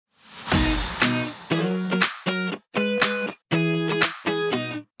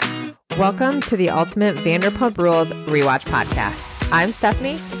Welcome to the Ultimate Vanderpump Rules Rewatch Podcast. I'm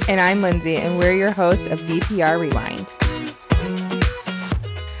Stephanie. And I'm Lindsay, and we're your hosts of VPR Rewind.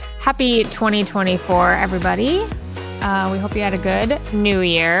 Happy 2024, everybody. We hope you had a good new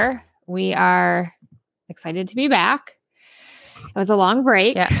year. We are excited to be back. It was a long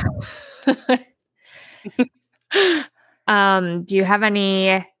break. Yeah. Do you have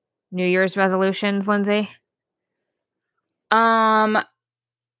any New Year's resolutions, Lindsay?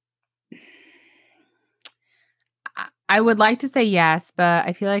 I would like to say yes, but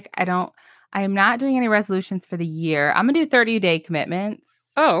I feel like I am not doing any resolutions for the year. I'm going to do 30-day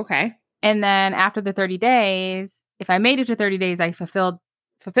commitments. Oh, okay. And then after the 30 days, if I made it to 30 days, I fulfilled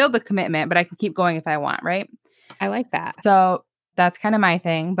the commitment, but I can keep going if I want, right? I like that. So that's kind of my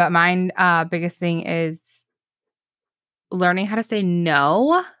thing. But mine biggest thing is learning how to say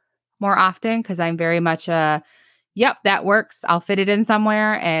no more often, because I'm very much yep, that works. I'll fit it in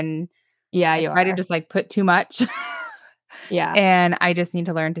somewhere. And yeah, I try to just like put too much. Yeah. And I just need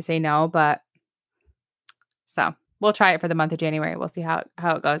to learn to say no. But so we'll try it for the month of January. We'll see how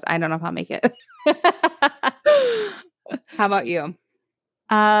it goes. I don't know if I'll make it. How about you?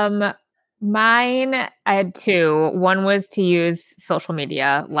 Mine, I had two. One was to use social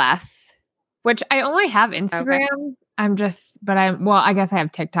media less, which I only have Instagram. Okay. I guess I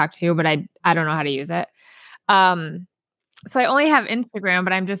have TikTok too, but I don't know how to use it. So I only have Instagram,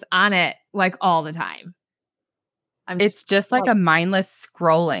 but I'm just on it like all the time. It's just like a mindless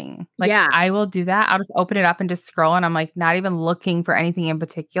scrolling. Like, yeah. I will do that. I'll just open it up and just scroll, and I'm like not even looking for anything in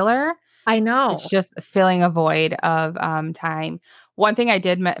particular. I know. It's just filling a void of time. One thing I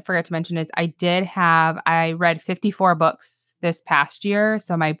did forget to mention is I read 54 books this past year.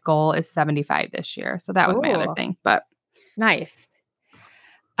 So my goal is 75 this year. So that was my other thing. But nice.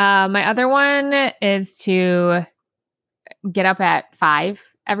 My other one is to get up at 5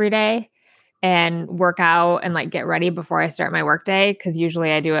 every day and work out and like get ready before I start my work day. Cause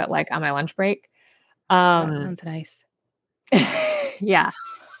usually I do it like on my lunch break. That sounds nice. Yeah.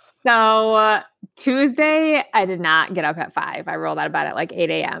 So Tuesday, I did not get up at 5. I rolled out of bed at like 8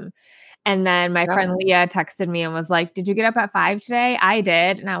 a.m. And then my friend Leah texted me and was like, did you get up at 5 today? I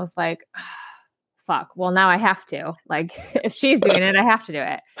did. And I was like, fuck. Well, now I have to. Like, if she's doing it, I have to do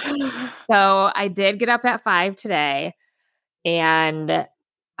it. So I did get up at 5 today, and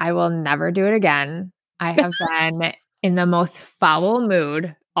I will never do it again. I have been in the most foul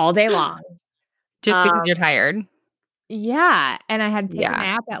mood all day long. Just because you're tired. Yeah. And I had to take a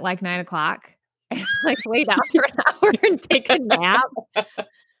nap at like 9 o'clock. I like lay down for an hour and take a nap.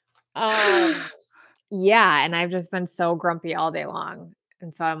 Yeah. And I've just been so grumpy all day long.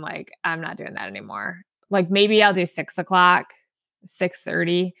 And so I'm like, I'm not doing that anymore. Like maybe I'll do 6 o'clock,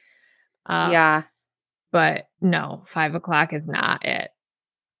 6:30. Yeah. But no, 5 o'clock is not it.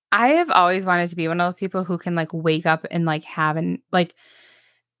 I have always wanted to be one of those people who can like wake up and like have an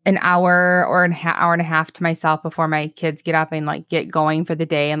hour or an hour and a half to myself before my kids get up and like get going for the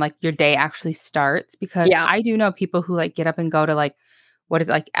day, and like your day actually starts. Because I do know people who like get up and go to like, what is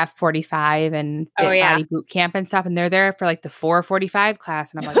it, like F45 and Body boot camp and stuff. And they're there for like the 4:45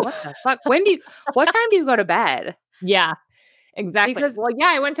 class. And I'm like, what the fuck? What time do you go to bed? Yeah, exactly. Because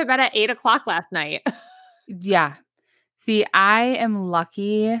I went to bed at 8 o'clock last night. Yeah. See, I am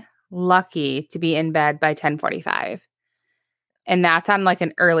lucky to be in bed by 10:45. And that's on like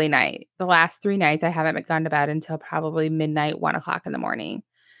an early night. The last 3 nights I haven't gone to bed until probably midnight, 1 o'clock in the morning.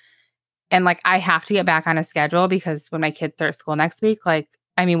 And like, I have to get back on a schedule because when my kids start school next week,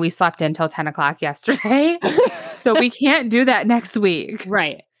 we slept until 10 o'clock yesterday. So we can't do that next week.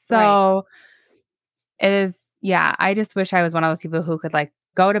 Right. So it is, I just wish I was one of those people who could like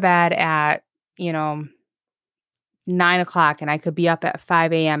go to bed at, 9 o'clock and I could be up at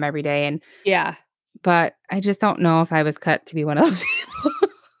 5 a.m. every day. And but I just don't know if I was cut to be one of those people.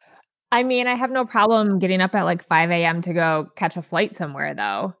 I mean, I have no problem getting up at like 5 a.m. to go catch a flight somewhere,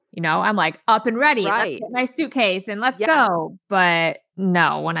 though. I'm like up and ready. Right. Let's get my suitcase and let's go. But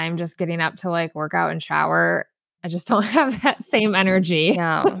no, when I'm just getting up to like work out and shower, I just don't have that same energy.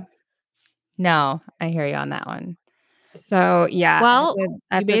 No, I hear you on that one. So, yeah. Well, you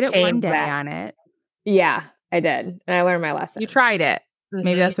made it one day on it. Yeah, I did. And I learned my lesson. You tried it. Mm-hmm.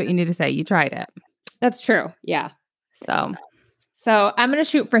 Maybe that's what you need to say. You tried it. That's true. Yeah. So I'm going to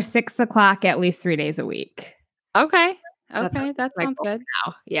shoot for 6 o'clock at least 3 days a week. Okay. That sounds good.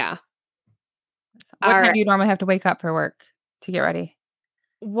 Now. Yeah. What time do you normally have to wake up for work to get ready?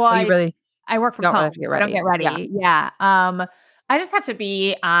 Well, I work from home. Really have to get ready. I don't get ready. Yeah. I just have to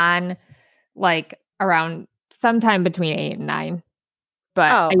be on like around sometime between 8 and 9.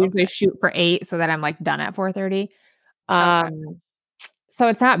 But I usually shoot for 8 so that I'm like done at 4:30. So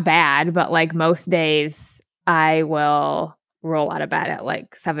it's not bad, but like most days I will roll out of bed at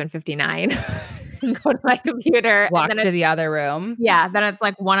like 7:59 and go to my computer. Walk and then to the other room. then it's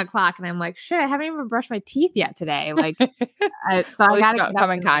like 1:00 and I'm like, shit, I haven't even brushed my teeth yet today. Like, so I Well, gotta don't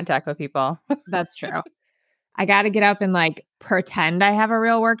come in contact with people. That's true. I got to get up and like pretend I have a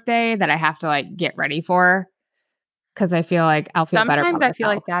real work day that I have to like get ready for. Cause I feel like I'll feel better. Sometimes I feel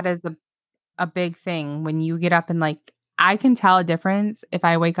like that is a big thing when you get up and like, I can tell a difference if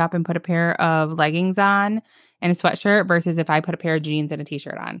I wake up and put a pair of leggings on and a sweatshirt versus if I put a pair of jeans and a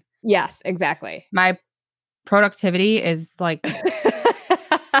t-shirt on. Yes, exactly. My productivity is like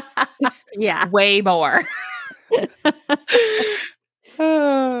way more.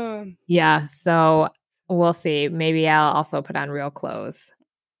 Yeah. So we'll see. Maybe I'll also put on real clothes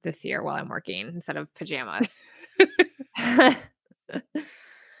this year while I'm working instead of pajamas.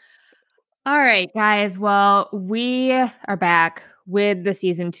 All right, guys. Well, we are back with the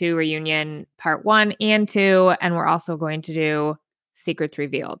season 2 reunion part 1 and 2, and we're also going to do Secrets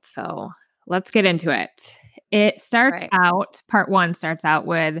Revealed. So let's get into it. It starts out, part 1 starts out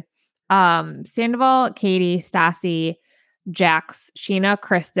with Sandoval, Katie, Stassi, Jax, Sheena,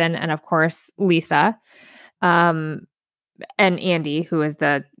 Kristen, and of course, Lisa, and Andy, who is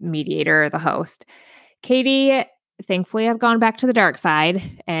the mediator, the host. Katie thankfully has gone back to the dark side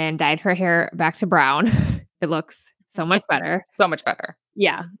and dyed her hair back to brown. It looks so much better. So much better.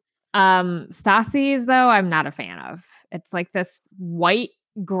 Yeah. Stassi's, though, I'm not a fan of. It's like this white,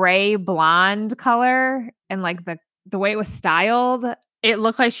 gray, blonde color, and like the way it was styled. It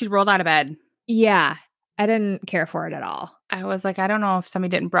looked like she'd rolled out of bed. Yeah. I didn't care for it at all. I was like, I don't know if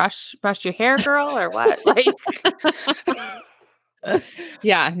somebody didn't brush your hair, girl, or what. Like,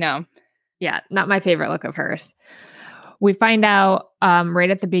 yeah, no. Yeah, not my favorite look of hers. We find out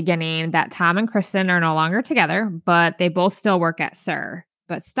right at the beginning that Tom and Kristen are no longer together, but they both still work at SUR.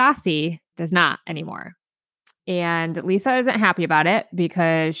 But Stassi does not anymore. And Lisa isn't happy about it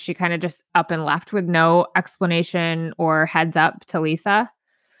because she kind of just up and left with no explanation or heads up to Lisa.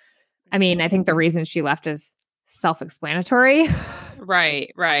 I mean, I think the reason she left is self-explanatory.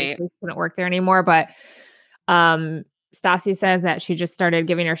 Right. She couldn't work there anymore. But Stassi says that she just started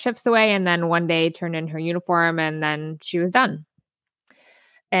giving her shifts away and then one day turned in her uniform and then she was done.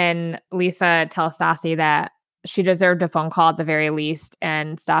 And Lisa tells Stassi that she deserved a phone call at the very least.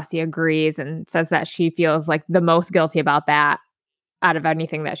 And Stassi agrees and says that she feels like the most guilty about that out of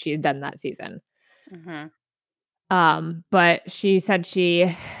anything that she had done that season. Mm-hmm. But she said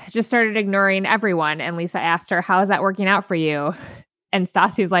she just started ignoring everyone. And Lisa asked her, how is that working out for you? And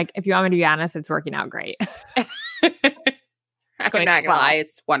Stassi's like, if you want me to be honest, it's working out great. I'm not gonna lie,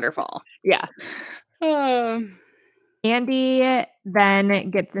 it's wonderful. Yeah. Andy then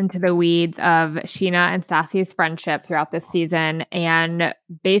gets into the weeds of Sheena and Stassi's friendship throughout this season and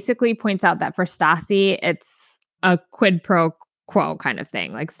basically points out that for Stassi, it's a quid pro quo kind of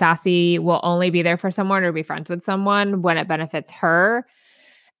thing. Like Stassi will only be there for someone or be friends with someone when it benefits her.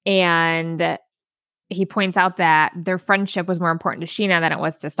 And he points out that their friendship was more important to Sheena than it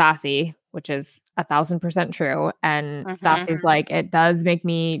was to Stassi, which is 1,000% true. And Stassi's like, it does make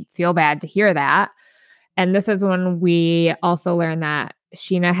me feel bad to hear that. And this is when we also learned that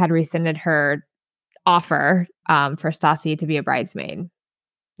Sheena had rescinded her offer for Stassi to be a bridesmaid.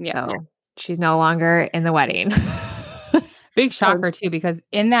 Yeah. So she's no longer in the wedding. Big shocker too, because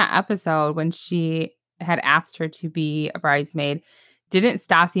in that episode when she had asked her to be a bridesmaid, didn't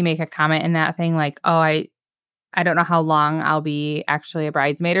Stassi make a comment in that thing like, oh, I don't know how long I'll be actually a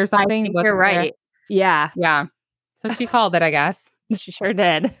bridesmaid or something? I think you're right. Yeah. Yeah. So she called it, I guess. She sure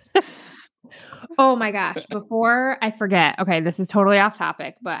did. Oh my gosh. Before I forget, okay, this is totally off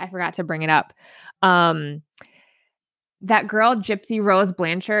topic, but I forgot to bring it up. That girl, Gypsy Rose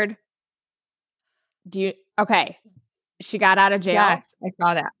Blanchard. Okay. She got out of jail. Yes, I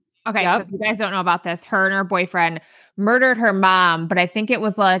saw that. Okay. So if you guys don't know about this, her and her boyfriend murdered her mom, but I think it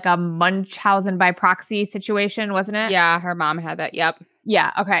was like a Munchausen by proxy situation, wasn't it? Yeah, her mom had that. Yep.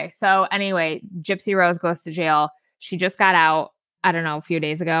 Yeah. Okay. So anyway, Gypsy Rose goes to jail. She just got out, I don't know, a few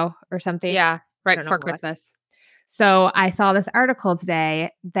days ago or something. Yeah. Right before Christmas. So I saw this article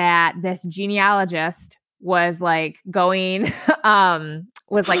today that this genealogist was like going,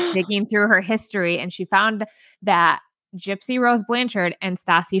 was like digging through her history, and she found that Gypsy Rose Blanchard and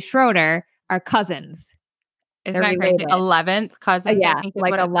Stassi Schroeder are cousins. Isn't that crazy? 11th cousin? Yeah,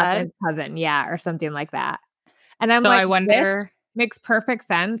 like 11th cousin. Yeah, or something like that. And I'm so like, I wonder, makes perfect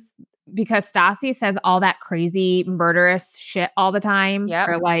sense because Stassi says all that crazy murderous shit all the time. Yeah.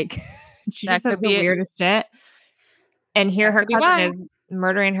 Or like, she just says the weirdest shit. And here her cousin is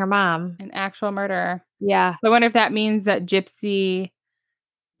murdering her mom. An actual murderer. Yeah. I wonder if that means that Gypsy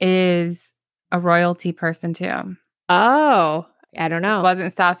is a royalty person too. Oh, I don't This know.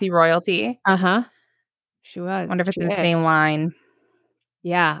 wasn't Stassi royalty. Uh-huh. She was. I wonder if it's She in the is. same line.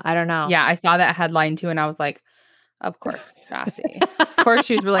 Yeah, I don't know. Yeah, I saw that headline too, and I was like, of course, Stassi. Of course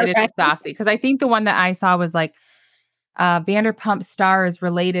she's related Okay. to Stassi. Because I think the one that I saw was like Vanderpump Star is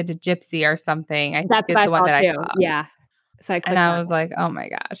related to Gypsy or something. I think That's what it's I the one saw that I too. saw. Yeah. So I And clicked I on was it. like, oh my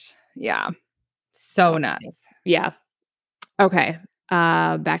gosh. Yeah. So nuts. Yeah. Okay.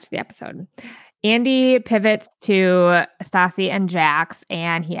 Back to the episode. Andy pivots to Stassi and Jax,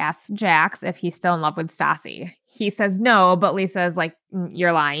 and he asks Jax if he's still in love with Stassi. He says no, but Lisa's like,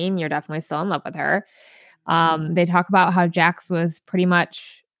 you're lying. You're definitely still in love with her. They talk about how Jax was pretty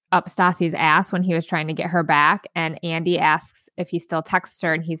much up Stassi's ass when he was trying to get her back. And Andy asks if he still texts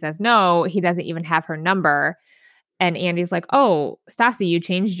her, and he says no, he doesn't even have her number. And Andy's like, oh, Stassi, you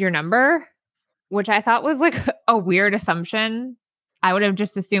changed your number? Which I thought was like a weird assumption. I would have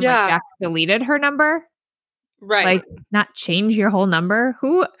just assumed like Jax deleted her number. Right. Like, not change your whole number.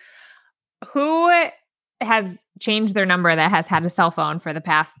 Who has changed their number that has had a cell phone for the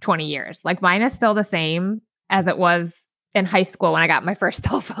past 20 years? Like, mine is still the same as it was in high school when I got my first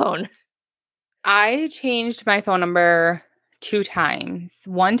cell phone. I changed my phone number 2 times.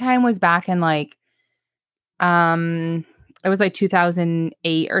 One time was back in like it was like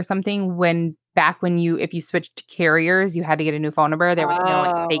 2008 or something, when if you switched carriers, you had to get a new phone number. There was no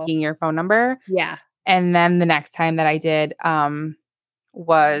like taking your phone number. Yeah. And then the next time that I did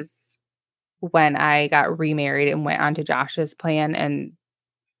was when I got remarried and went onto Josh's plan and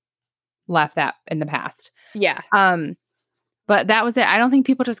left that in the past. Yeah. But that was it. I don't think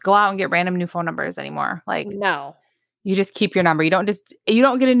people just go out and get random new phone numbers anymore. Like, No. you just keep your number. You don't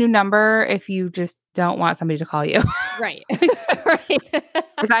get a new number if you just don't want somebody to call you. Right. Right.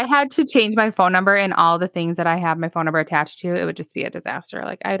 If I had to change my phone number and all the things that I have my phone number attached to, it would just be a disaster.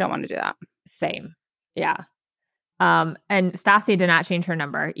 Like, I don't want to do that. Same. Yeah. And Stassi did not change her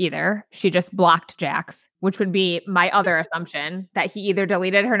number either. She just blocked Jax, which would be my other assumption, that he either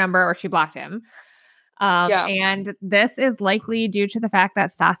deleted her number or she blocked him. And this is likely due to the fact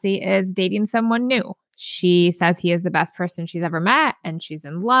that Stassi is dating someone new. She says he is the best person she's ever met, and she's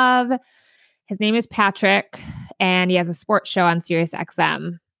in love. His name is Patrick, and he has a sports show on Sirius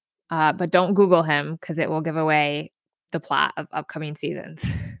XM. But don't Google him because it will give away the plot of upcoming seasons.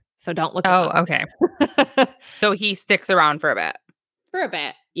 So don't look. Oh, okay. So he sticks around for a bit. For a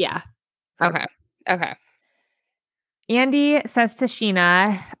bit, yeah. Okay. Andy says to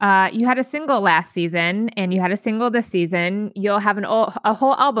Sheena, you had a single last season and you had a single this season. You'll have a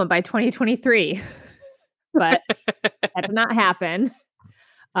whole album by 2023. But that did not happen.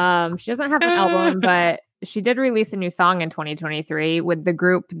 She doesn't have an album, but she did release a new song in 2023 with the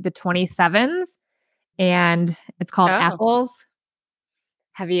group The 27s, and it's called Apples.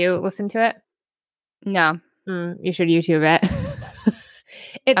 Have you listened to it? No. You should YouTube it.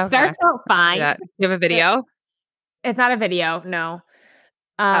 It starts out fine. Do you have a video? It's not a video, no.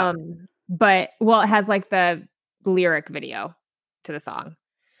 But it has like the lyric video to the song.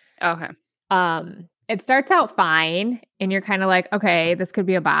 Okay. It starts out fine, and you're kind of like, okay, this could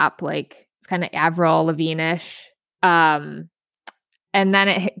be a bop. Like, it's kind of Avril Lavigne-ish. And then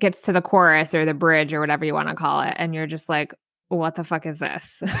it gets to the chorus or the bridge or whatever you want to call it, and you're just like, what the fuck is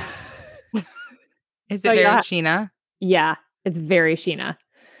this? Is it very Sheena? Yeah, it's very Sheena.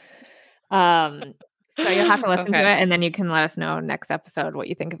 So you'll have to listen to it, and then you can let us know next episode what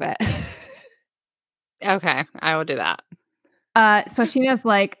you think of it. Okay, I will do that. So Sheena's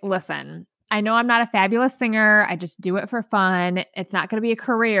like, listen, I know I'm not a fabulous singer. I just do it for fun. It's not going to be a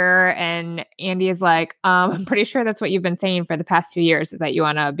career. And Andy is like, I'm pretty sure that's what you've been saying for the past 2 years, is that you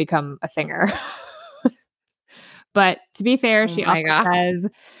want to become a singer. But to be fair, she also says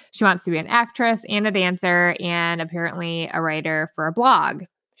she wants to be an actress and a dancer and apparently a writer for a blog.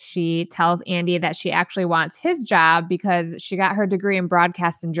 She tells Andy that she actually wants his job because she got her degree in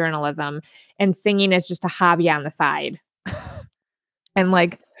broadcast and journalism, and singing is just a hobby on the side. And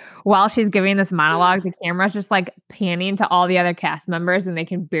like, while she's giving this monologue, the camera's just like panning to all the other cast members, and they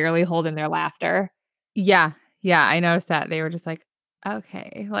can barely hold in their laughter. Yeah. I noticed that. They were just like,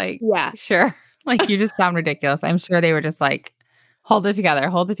 okay, like, yeah, sure. Like, you just sound ridiculous. I'm sure they were just like, hold it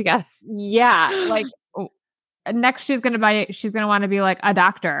together. Yeah. Like, next she's going to want to be like a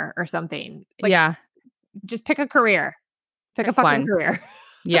doctor or something. Like, yeah. Just pick a career. Pick a fucking career.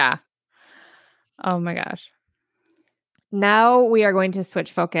 Yeah. Oh my gosh. Now we are going to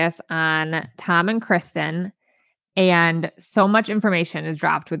switch focus on Tom and Kristen, and so much information is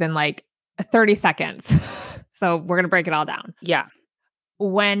dropped within like 30 seconds. So we're going to break it all down. Yeah.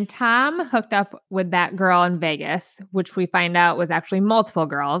 when Tom hooked up with that girl in Vegas, which we find out was actually multiple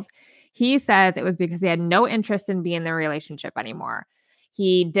girls, he says it was because he had no interest in being in the relationship anymore.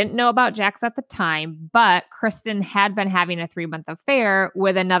 He didn't know about Jax at the time, but Kristen had been having a 3-month affair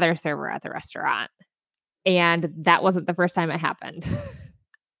with another server at the restaurant. And that wasn't the first time it happened.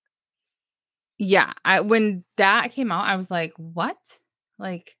 Yeah. When that came out, I was like, what?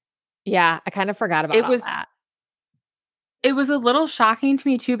 Like, yeah, I kind of forgot about all that. It was a little shocking to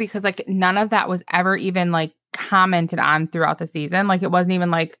me too, because like none of that was ever even like commented on throughout the season. Like it wasn't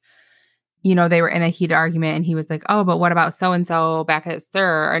even like, you know, they were in a heated argument and he was like, oh, but what about so-and-so back at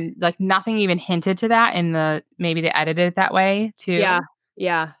Sir? And like nothing even hinted to that maybe they edited it that way too. Yeah.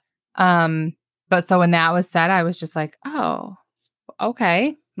 Yeah. But so when that was said, I was just like, oh,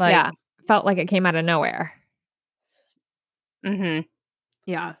 okay. Like, yeah. Felt like it came out of nowhere. Mm-hmm.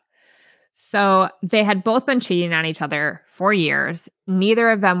 Yeah. So they had both been cheating on each other for years.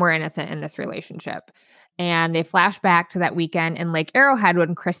 Neither of them were innocent in this relationship. And they flash back to that weekend in Lake Arrowhead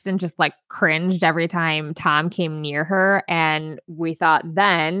when Kristen just like cringed every time Tom came near her. And we thought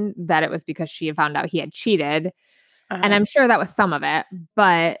then that it was because she had found out he had cheated. And I'm sure that was some of it,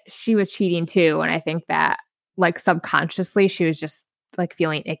 but she was cheating too. And I think that like subconsciously she was just like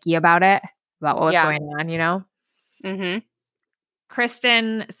feeling icky about it, about what was going on, you know? Mm-hmm.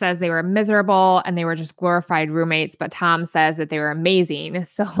 Kristen says they were miserable and they were just glorified roommates, but Tom says that they were amazing.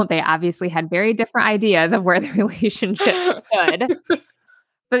 So they obviously had very different ideas of where the relationship stood.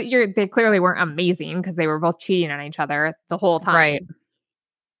 But they clearly weren't amazing because they were both cheating on each other the whole time. Right.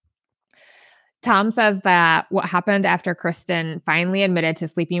 Tom says that what happened after Kristen finally admitted to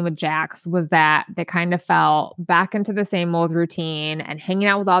sleeping with Jax was that they kind of fell back into the same old routine and hanging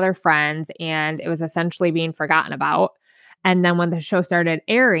out with all their friends, and it was essentially being forgotten about. And then when the show started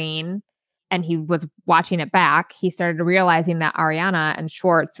airing and he was watching it back, he started realizing that Ariana and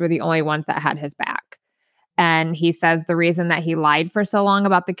Schwartz were the only ones that had his back. And he says the reason that he lied for so long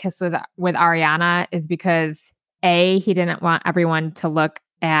about the kiss with Ariana is because A, he didn't want everyone to look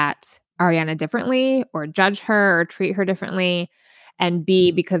at Ariana differently or judge her or treat her differently. And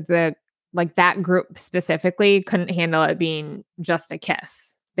B, because that group specifically couldn't handle it being just a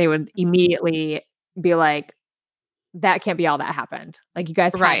kiss. They would immediately be like, that can't be all that happened. Like you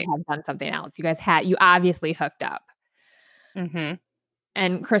guys had to have done something else. You obviously hooked up. Mm-hmm.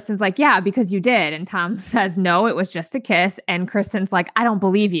 And Kristen's like, yeah, because you did. And Tom says, no, it was just a kiss. And Kristen's like, I don't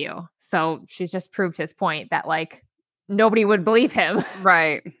believe you. So she's just proved his point that like nobody would believe him.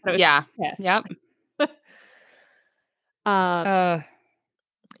 Right. Yeah. Yep. Yeah.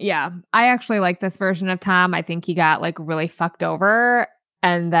 I actually like this version of Tom. I think he got like really fucked over.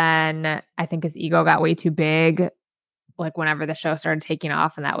 And then I think his ego got way too big. Like whenever the show started taking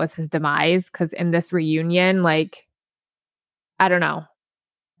off, and that was his demise. Because in this reunion, like, I don't know,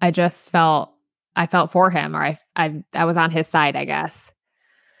 I felt for him, or I was on his side, I guess.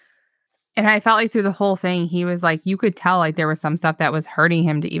 And I felt like through the whole thing, he was like, you could tell like there was some stuff that was hurting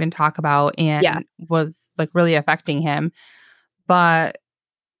him to even talk about and was like really affecting him. But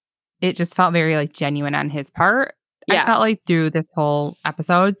it just felt very like genuine on his part. I felt like through this whole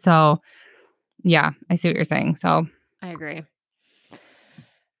episode. So yeah, I see what you're saying. So I agree.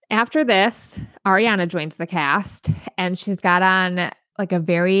 After this, Ariana joins the cast and she's got on like a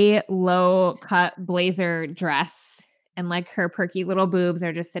very low cut blazer dress and like her perky little boobs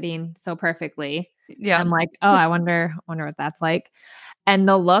are just sitting so perfectly. Yeah. I'm like, oh, I wonder what that's like. And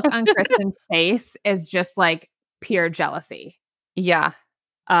the look on Kristen's face is just like pure jealousy. Yeah.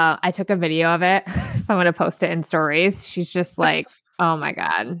 I took a video of it. So I'm going to post it in stories. She's just like, oh my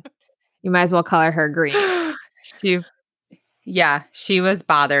God, you might as well color her green. She was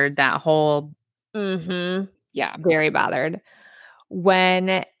bothered that whole. Mm-hmm. Yeah. Very bothered.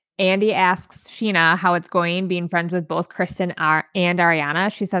 When Andy asks Scheana how it's going being friends with both Kristen and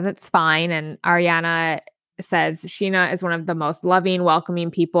Ariana, she says it's fine. And Ariana says Scheana is one of the most loving, welcoming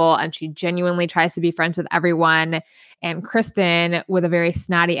people, and she genuinely tries to be friends with everyone. And Kristen, with a very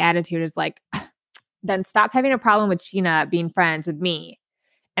snotty attitude, is like, then stop having a problem with Scheana being friends with me.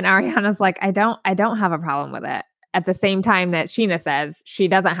 And Ariana's like, I don't have a problem with it. At the same time that Scheana says she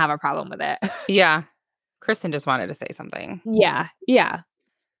doesn't have a problem with it. Yeah. Kristen just wanted to say something. Yeah. Yeah.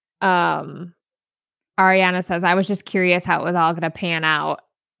 Ariana says, I was just curious how it was all going to pan out.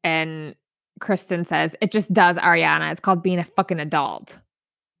 And Kristen says, it just does, Ariana. It's called being a fucking adult.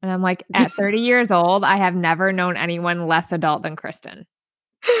 And I'm like, at 30 years old, I have never known anyone less adult than Kristen.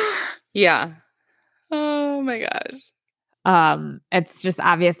 Yeah. Oh my gosh. It's just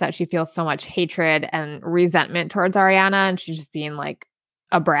obvious that she feels so much hatred and resentment towards Ariana, and she's just being like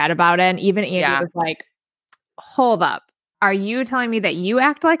a brat about it. And even Andy was like, hold up. are you telling me that you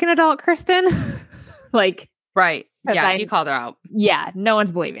act like an adult, Kristen? Like, right. Yeah, he called her out. Yeah, no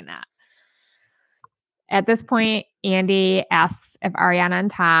one's believing that. At this point, Andy asks if Ariana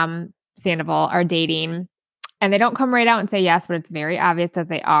and Tom Sandoval are dating, and they don't come right out and say yes, but it's very obvious that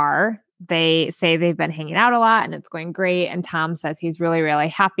they are. They say they've been hanging out a lot and it's going great. And Tom says he's really, really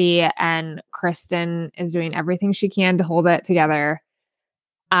happy. And Kristen is doing everything she can to hold it together.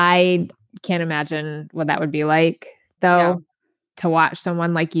 I can't imagine what that would be like, though, to watch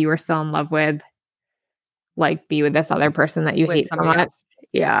someone like you are still in love with, like, be with this other person that you hate so much. Else.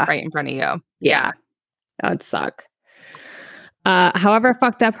 Yeah. Right in front of you. Yeah. That would suck. However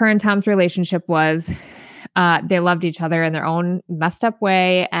fucked up her and Tom's relationship was, they loved each other in their own messed up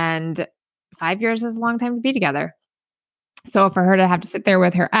way, and 5 years is a long time to be together. So for her to have to sit there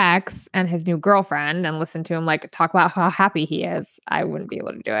with her ex and his new girlfriend and listen to him like talk about how happy he is, I wouldn't be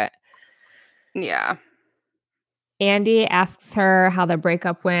able to do it. Yeah. Andy asks her how the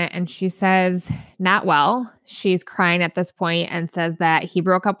breakup went, and she says not well. She's crying at this point and says that he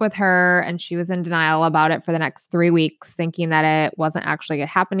broke up with her and she was in denial about it for the next 3 weeks, thinking that it wasn't actually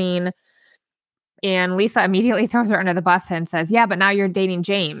happening. And Lisa immediately throws her under the bus and says, yeah, but now you're dating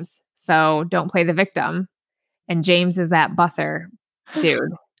James, so don't play the victim. And James is that busser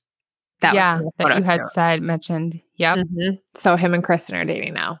dude. That you had mentioned. Yep. Mm-hmm. So him and Kristen are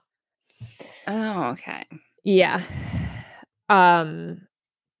dating now. Oh, okay. Yeah.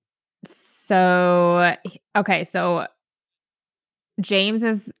 So James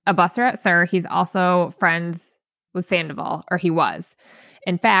is a busser at SUR. He's also friends with Sandoval, or he was.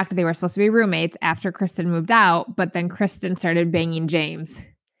 In fact, they were supposed to be roommates after Kristen moved out, but then Kristen started banging James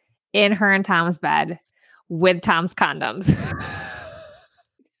in her and Tom's bed with Tom's condoms.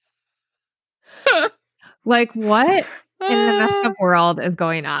 Like, what in the messed up world is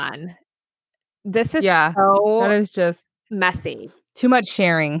going on? This is that is just messy. Too much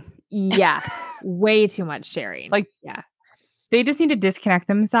sharing. Yeah. Way too much sharing. Like, they just need to disconnect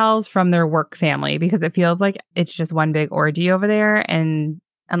themselves from their work family, because it feels like it's just one big orgy over there. And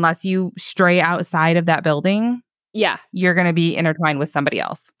unless you stray outside of that building, you're going to be intertwined with somebody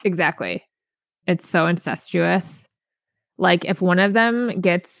else. Exactly. It's so incestuous. Like, if one of them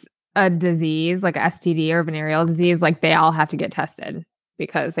gets a disease, like a STD or venereal disease, like, they all have to get tested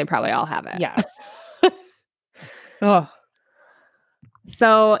because they probably all have it. Yes. Oh.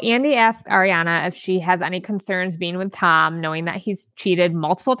 So Andy asked Ariana if she has any concerns being with Tom, knowing that he's cheated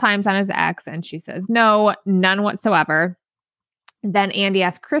multiple times on his ex, and she says no, none whatsoever. Then Andy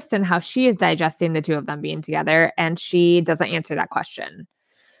asked Kristen how she is digesting the two of them being together, and she doesn't answer that question.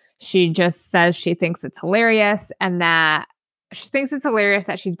 She just says she thinks it's hilarious, and that she thinks it's hilarious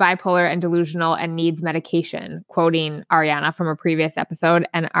that she's bipolar and delusional and needs medication, quoting Ariana from a previous episode.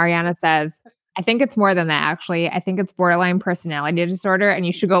 And Ariana says, I think it's more than that, actually. I think it's borderline personality disorder, and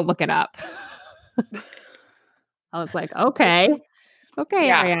you should go look it up. I was like, okay,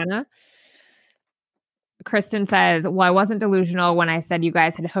 Ariana. Kristen says, well, I wasn't delusional when I said you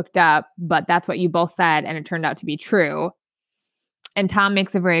guys had hooked up, but that's what you both said, and it turned out to be true. And Tom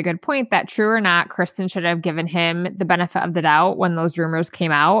makes a very good point that, true or not, Kristen should have given him the benefit of the doubt when those rumors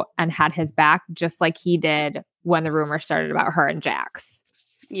came out and had his back, just like he did when the rumor started about her and Jax.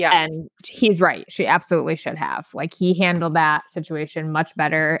 Yeah. And he's right. She absolutely should have. Like, he handled that situation much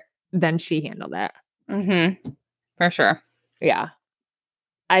better than she handled it. Mm-hmm. For sure. Yeah.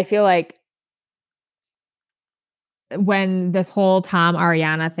 I feel like when this whole Tom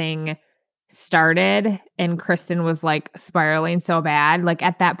Ariana thing started and Kristen was like spiraling so bad, like,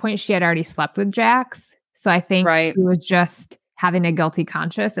 at that point she had already slept with Jax. So I think she was just having a guilty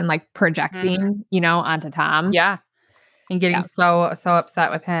conscience and like projecting, onto Tom. Yeah. And getting so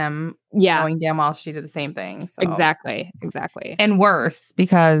upset with him. Yeah. Knowing damn well she did the same thing. So. Exactly. And worse,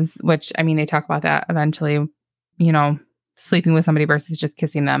 because, they talk about that eventually, sleeping with somebody versus just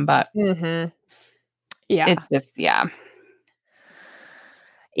kissing them. But it's just,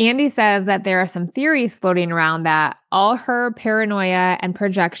 Andy says that there are some theories floating around that all her paranoia and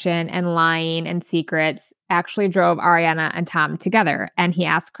projection and lying and secrets actually drove Ariana and Tom together. And he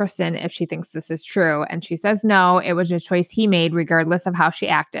asked Kristen if she thinks this is true. And she says no, it was a choice he made regardless of how she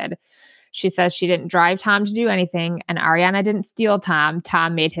acted. She says she didn't drive Tom to do anything, and Ariana didn't steal Tom.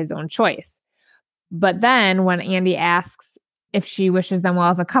 Tom made his own choice. But then when Andy asks if she wishes them well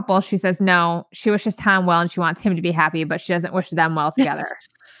as a couple, she says no, she wishes Tom well and she wants him to be happy, but she doesn't wish them well together.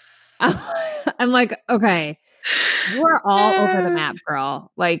 I'm like, okay, you are all over the map,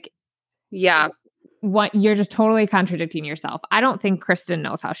 girl. Like, what, you're just totally contradicting yourself. I don't think Kristen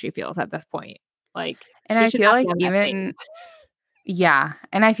knows how she feels at this point. Like, and I feel like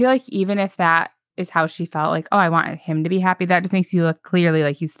even if that is how she felt. Like, oh, I want him to be happy. That just makes you look clearly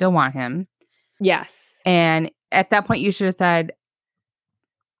like you still want him. Yes. And at that point, you should have said,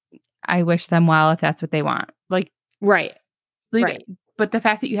 I wish them well if that's what they want. Like, Right. leave Right. it. But the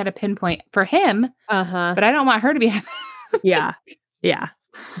fact that you had a pinpoint for him, Uh-huh. but I don't want her to be happy. Yeah. Yeah.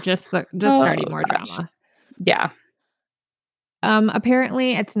 Just starting more drama. Yeah.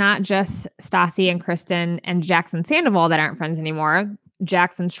 Apparently it's not just Stassi and Kristen and Jackson Sandoval that aren't friends anymore.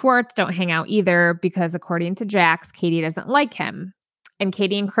 Jax and Schwartz don't hang out either because according to Jax, Katie doesn't like him. And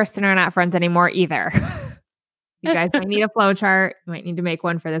Katie and Kristen are not friends anymore either. You guys might need a flow chart. You might need to make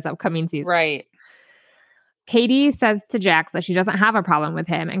one for this upcoming season. Right. Katie says to Jax that she doesn't have a problem with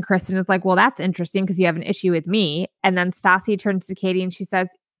him. And Kristen is like, well, that's interesting because you have an issue with me. And then Stassi turns to Katie and she says,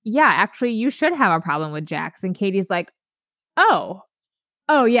 yeah, actually, you should have a problem with Jax. And Katie's like, oh,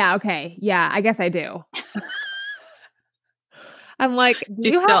 yeah, okay. Yeah, I guess I do. I'm like,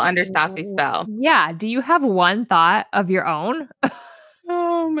 She's still under Stassi's spell. Yeah. Do you have one thought of your own?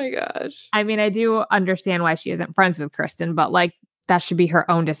 Oh my gosh. I mean, I do understand why she isn't friends with Kristen, but like that should be her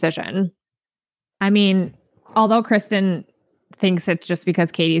own decision. I mean, although Kristen thinks it's just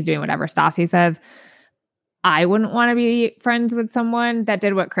because Katie's doing whatever Stassi says, I wouldn't want to be friends with someone that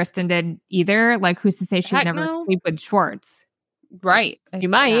did what Kristen did either. Like, who's to say she'd never sleep with Schwartz? Right. You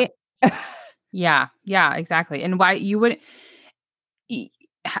might. Yeah. Yeah, exactly. And why you wouldn't,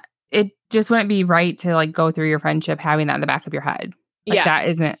 it just wouldn't be right to like go through your friendship having that in the back of your head. Like that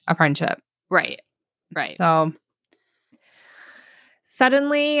isn't a friendship. Right. Right. So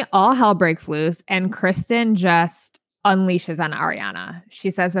suddenly all hell breaks loose and Kristen just unleashes on Ariana. She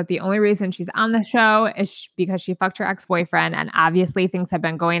says that the only reason she's on the show is because she fucked her ex-boyfriend and obviously things have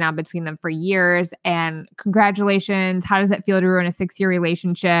been going on between them for years and congratulations. How does it feel to ruin a 6-year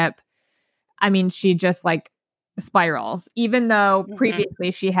relationship? I mean, she just like spirals, even though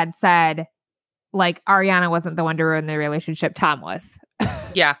previously she had said like Ariana wasn't the one to ruin the relationship. Tom was.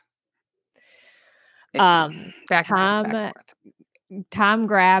 Yeah. Tom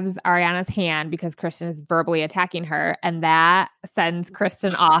grabs Ariana's hand because Kristen is verbally attacking her, and that sends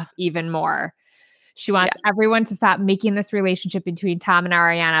Kristen off even more. She wants everyone to stop making this relationship between Tom and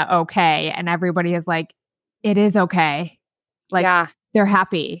Ariana okay, and everybody is like, it is okay. Like, they're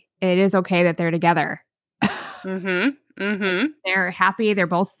happy. It is okay that they're together. They're happy. They're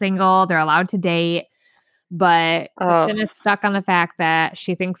both single. They're allowed to date. But Kristen is stuck on the fact that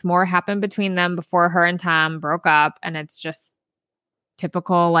she thinks more happened between them before her and Tom broke up. And it's just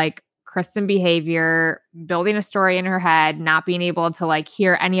typical like Kristen behavior, building a story in her head, not being able to like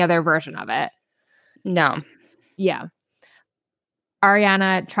hear any other version of it. No. Yeah.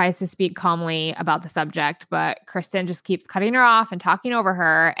 Ariana tries to speak calmly about the subject, but Kristen just keeps cutting her off and talking over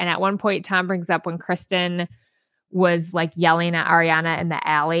her. And at one point, Tom brings up when Kristen was like yelling at Ariana in the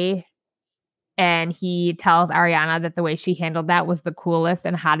alley. And he tells Ariana that the way she handled that was the coolest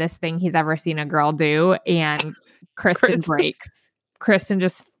and hottest thing he's ever seen a girl do. And Kristen breaks. Kristen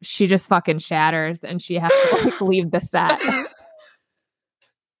just fucking shatters and she has to like leave the set.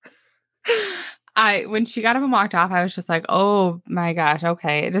 When she got up and walked off, I was just like, oh my gosh,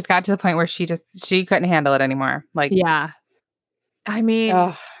 okay. It just got to the point where she couldn't handle it anymore. Like, yeah. I mean,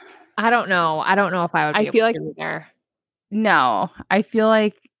 I don't know. I don't know if I would be able to there. No, I feel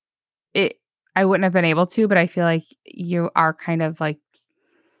like I wouldn't have been able to, but I feel like you are kind of like,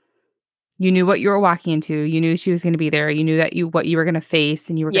 you knew what you were walking into. You knew she was going to be there. You knew that what you were going to face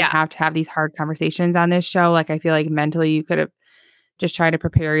and you were going to have these hard conversations on this show. Like, I feel like mentally you could have just tried to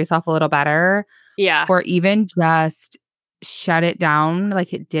prepare yourself a little better. Yeah. Or even just shut it down.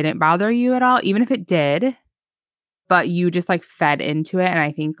 Like it didn't bother you at all, even if it did, but you just like fed into it. And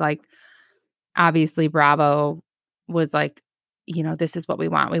I think like, obviously Bravo was like, you know, this is what we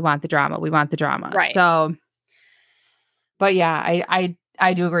want. We want the drama. We want the drama. Right. So, but yeah,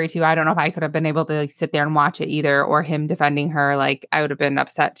 I do agree too. I don't know if I could have been able to like sit there and watch it either, or him defending her. Like I would have been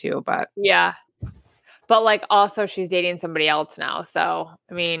upset too, but yeah. But like also she's dating somebody else now. So,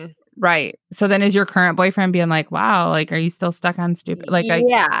 I mean. Right. So then is your current boyfriend being like, wow, like, are you still stuck on stupid? Like,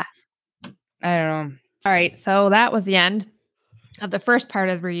 yeah. I don't know. All right. So that was the end of the first part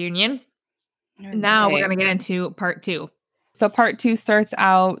of the reunion. Okay. Now we're going to get into part 2. So part 2 starts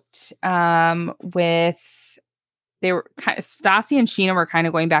out with Stassi and Scheana were kind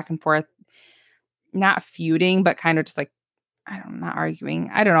of going back and forth, not feuding, but kind of just like, I don't know, not arguing.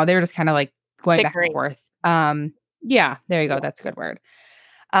 I don't know. They were just kind of like going back and forth. Yeah, there you go. That's a good word.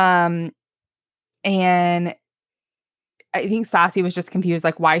 And I think Stassi was just confused,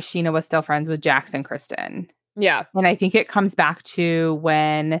 like why Scheana was still friends with Jax and Kristen. Yeah. And I think it comes back to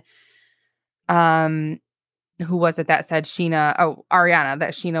when who was it that said Sheena? Oh, Ariana,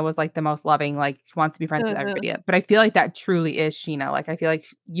 that Sheena was like the most loving, like she wants to be friends with everybody. But I feel like that truly is Sheena. Like I feel like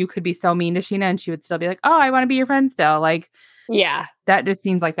you could be so mean to Sheena and she would still be like, oh, I want to be your friend still. Like, yeah, that just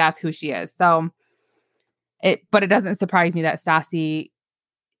seems like that's who she is. So but it doesn't surprise me that Stassi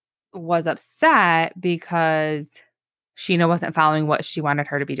was upset because Sheena wasn't following what she wanted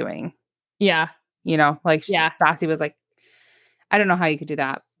her to be doing. yeah, You know, like yeah. Stassi was like, I don't know how you could do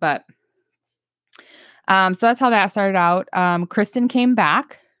that, but so that's how that started out. Kristen came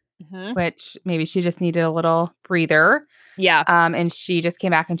back, Mhm. which maybe she just needed a little breather. Yeah. And she just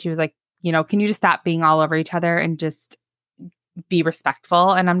came back and she was like, you know, can you just stop being all over each other and just be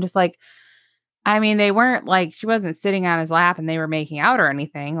respectful? And I'm just like, I mean, they weren't like, she wasn't sitting on his lap and they were making out or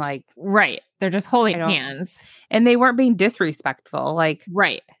anything. Like, Right. They're just holding hands. and they weren't being disrespectful. Like,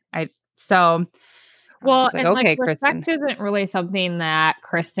 Right. so Well, like, and okay, respect Kristen. isn't really something that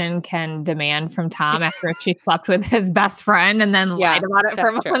Kristen can demand from Tom after she slept with his best friend and then lied about it for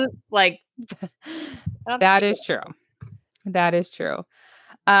a month. Like, that is true. That is true.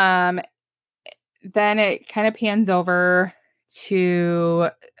 Then it kind of pans over to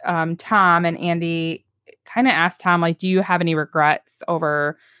Tom, and Andy kind of asked Tom, like, do you have any regrets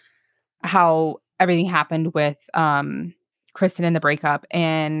over how everything happened with Kristen in the breakup?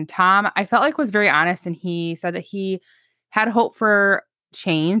 And Tom, I felt like, was very honest, and he said that he had hope for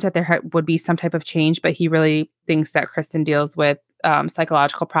change, that there would be some type of change, but he really thinks that Kristen deals with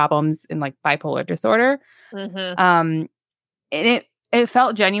psychological problems and like bipolar disorder. And it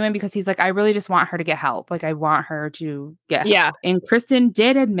felt genuine because he's like, I really just want her to get help. Like, I want her to get help. And Kristen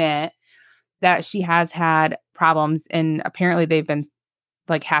did admit that she has had problems, and apparently they've been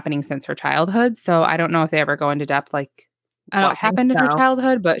like happening since her childhood. So I don't know if they ever go into depth, like what happened in her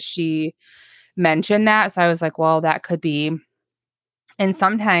childhood, but she mentioned that. So I was like, well, that could be. And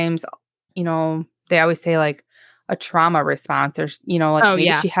sometimes, you know, they always say like a trauma response, or, you know, like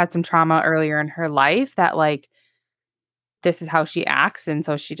maybe she had some trauma earlier in her life that like, this is how she acts. And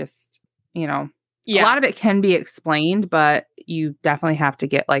so she just, you know, a lot of it can be explained, but you definitely have to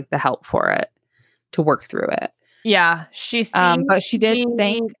get like the help for it to work through it. Yeah. But she did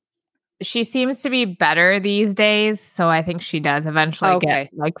think she seems to be better these days. So I think she does eventually get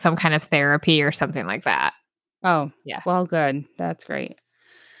like some kind of therapy or something like that. Oh, yeah. Well, good. That's great.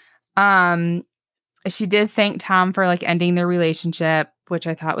 She did thank Tom for like ending their relationship, which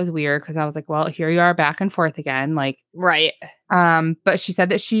I thought was weird because I was like, well, here you are back and forth again. Like, right. But she said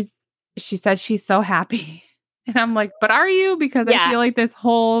that she said she's so happy. And I'm like, but are you? Because I feel like this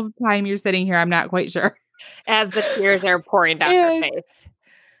whole time you're sitting here, I'm not quite sure. As the tears are pouring down her face.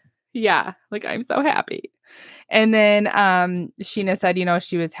 Yeah. Like, I'm so happy. And then Sheena said, you know,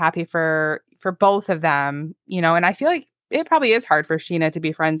 she was happy for both of them, you know, and I feel like it probably is hard for Sheena to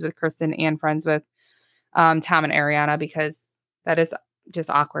be friends with Kristen and friends with Tom and Ariana, because that is just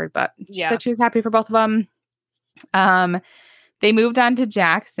awkward. But she said she was happy for both of them. They moved on to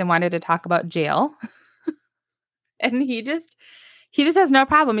Jax and wanted to talk about jail. And he just has no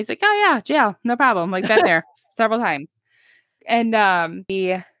problem. He's like, oh yeah, jail, no problem. Like, been there several times. And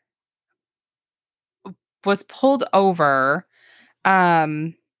he was pulled over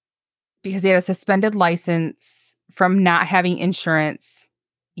because he had a suspended license from not having insurance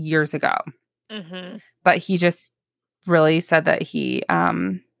years ago. But he just really said that he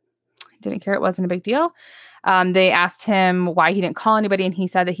didn't care. It wasn't a big deal. They asked him why he didn't call anybody, and he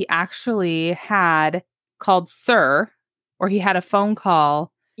said that he actually had called Sir, or he had a phone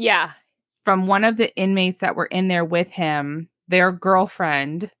call from one of the inmates that were in there with him. Their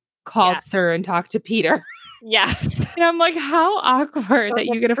girlfriend called Sir and talked to Peter. Yeah. And I'm like, how awkward that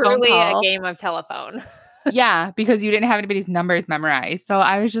you get a phone call. A game of telephone. Yeah, because you didn't have anybody's numbers memorized. So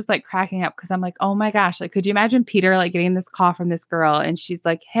I was just like cracking up because I'm like, oh my gosh, like, could you imagine Peter like getting this call from this girl and she's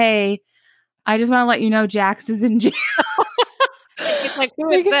like, hey, I just want to let you know Jax is in jail. It's like,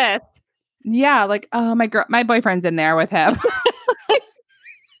 who is this? Yeah, like, oh, my boyfriend's in there with him.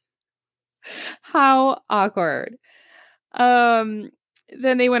 How awkward. Then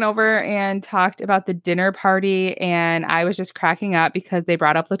they went over and talked about the dinner party, and I was just cracking up because they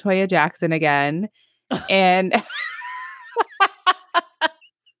brought up LaToya Jackson again. And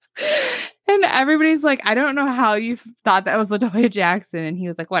and everybody's like, I don't know how you thought that was LaToya Jackson. And he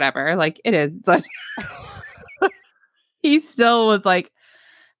was like, whatever, like, it is. Like, he still was like,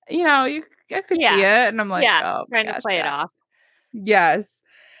 you know, I could see it. And I'm like, oh, trying to play it off. Yes.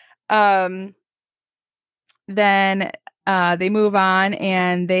 Then they move on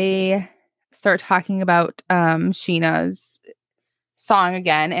and they start talking about Sheena's song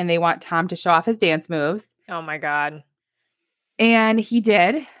again, and they want Tom to show off his dance moves. Oh my God. And he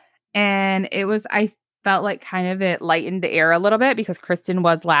did. And it was, I felt like kind of it lightened the air a little bit because Kristen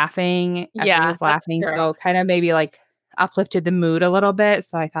was laughing. Everybody was laughing. So kind of maybe like uplifted the mood a little bit.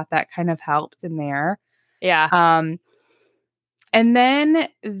 So I thought that kind of helped in there. Yeah. And then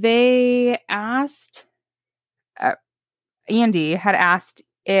they asked, Andy had asked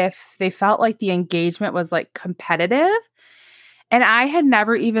if they felt like the engagement was like competitive. And I had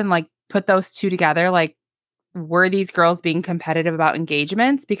never even like put those two together. Like, were these girls being competitive about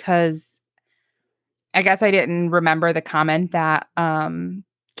engagements? Because I guess I didn't remember the comment that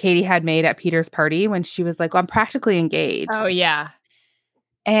Katie had made at Peter's party when she was like, well, I'm practically engaged. Oh, yeah.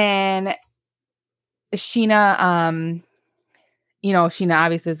 And Sheena, Sheena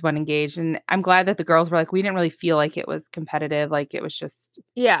obviously is one engaged. And I'm glad that the girls were like, we didn't really feel like it was competitive. Like it was just.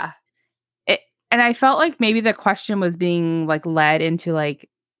 Yeah. And I felt like maybe the question was being like led into like,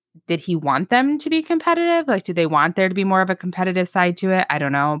 did he want them to be competitive? Like, did they want there to be more of a competitive side to it? I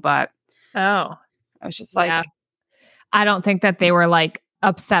don't know. But I was just like, I don't think that they were like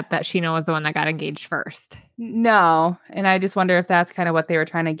upset that Sheena was the one that got engaged first. No. And I just wonder if that's kind of what they were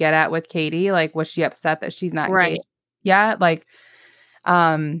trying to get at with Katie. Like, was she upset that she's not engaged yet? Like,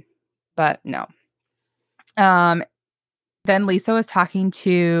 but no. Then Lisa was talking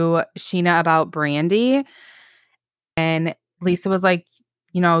to Sheena about Brandy. And Lisa was like,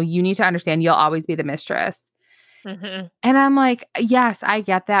 you need to understand you'll always be the mistress. Mm-hmm. And I'm like, yes, I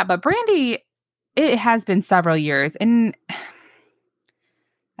get that. But Brandy, it has been several years. And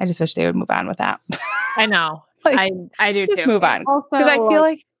I just wish they would move on with that. I know. Like, I do just too. move on. Because I feel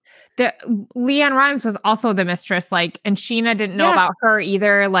like Leanne Rimes was also the mistress, like, and Sheena didn't know about her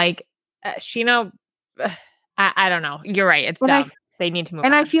either. Like, Sheena, I don't know. You're right. It's dumb. They need to move on.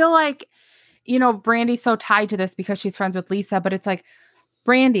 And I feel like, Brandy's so tied to this because she's friends with Lisa, but it's like,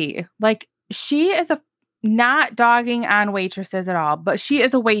 Brandy, like, she is not dogging on waitresses at all, but she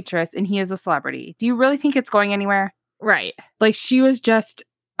is a waitress and he is a celebrity. Do you really think it's going anywhere? Right. Like, she was just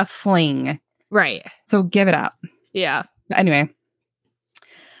a fling. Right. So give it up. Yeah. But anyway.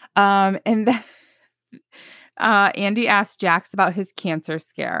 And then Andy asked Jax about his cancer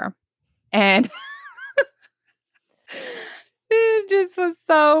scare. And it just was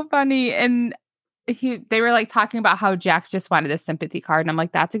so funny. And they were like talking about how Jax just wanted a sympathy card. And I'm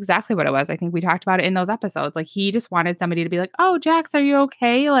like, that's exactly what it was. I think we talked about it in those episodes. Like, he just wanted somebody to be like, oh, Jax, are you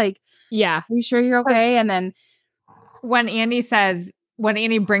okay? Like, yeah. Are you sure you're okay? And then when Andy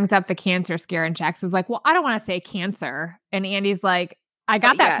brings up the cancer scare and Jax is like, well, I don't want to say cancer. And Andy's like, I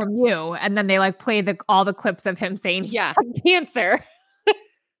got that from you. And then they like play all the clips of him saying, cancer.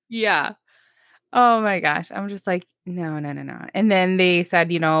 Yeah. Oh my gosh. I'm just like, no. And then they said,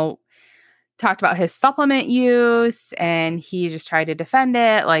 talked about his supplement use and he just tried to defend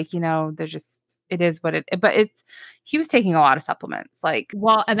it. Like, it is what he was taking a lot of supplements. Like,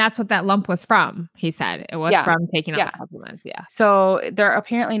 well, and that's what that lump was from. He said it was from taking all the supplements. Yeah. So they're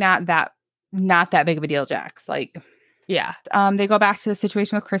apparently not that big of a deal, Jax. Like, yeah. They go back to the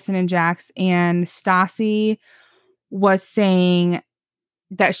situation with Kristen and Jax, and Stassi was saying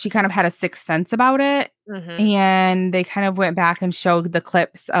that she kind of had a sixth sense about it. Mm-hmm. And they kind of went back and showed the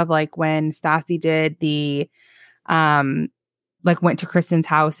clips of like when Stassi did the, like went to Kristen's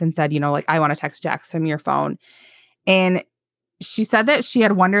house and said, like, I want to text Jax from your phone. And she said that she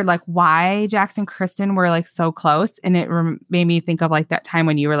had wondered like why Jax and Kristen were like so close. And it made me think of like that time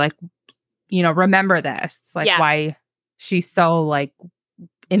when you were like, remember this, like why she's so like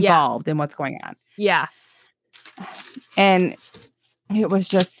involved in what's going on. Yeah. And it was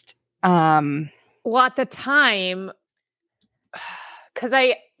just, well, at the time, because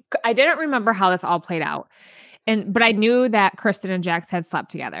I didn't remember how this all played out. But I knew that Kristen and Jax had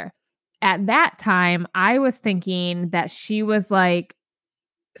slept together. At that time, I was thinking that she was like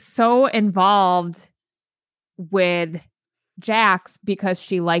so involved with Jax because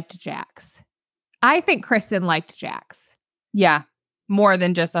she liked Jax. I think Kristen liked Jax. Yeah. More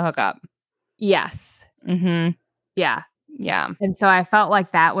than just a hookup. Yes. Mm-hmm. Yeah. Yeah. And so I felt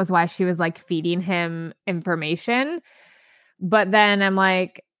like that was why she was like feeding him information. But then I'm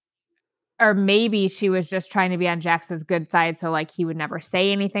like, or maybe she was just trying to be on Jax's good side. So like he would never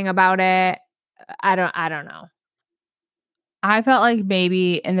say anything about it. I don't know. I felt like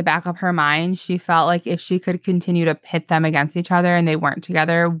maybe in the back of her mind, she felt like if she could continue to pit them against each other and they weren't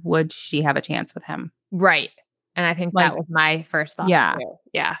together, would she have a chance with him? Right. And I think that was my first thought. Yeah. Too.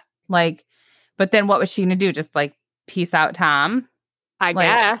 Yeah. Like, but then what was she going to do? Just like peace out Tom? I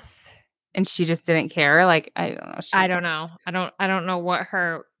guess. And she just didn't care. Like, I don't know. I don't know. I don't know what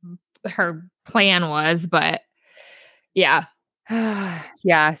her plan was, but yeah.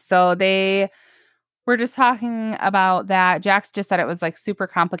 Yeah. So they we're just talking about that. Jax just said it was like super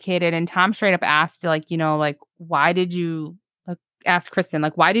complicated. And Tom straight up asked, like, like, why did you ask Kristen,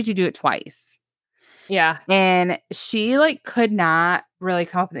 like, why did you do it twice? Yeah. And she like could not really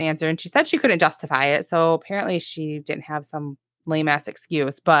come up with an answer. And she said she couldn't justify it. So apparently she didn't have some lame ass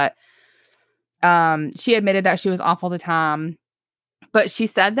excuse, but she admitted that she was awful to Tom. But she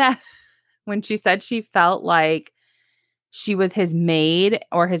said that when she said she felt like she was his maid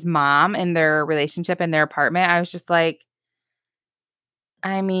or his mom in their relationship in their apartment, I was just like,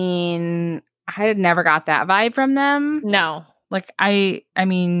 I mean, I had never got that vibe from them. No. Like, I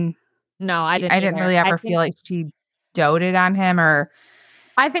mean, no, I didn't. I didn't really ever feel like she doted on him, or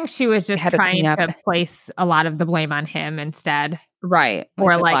I think she was just had to trying clean up. to place a lot of the blame on him instead. Right.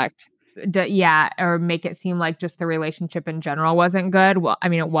 Or neglect. or make it seem like just the relationship in general wasn't good. Well, I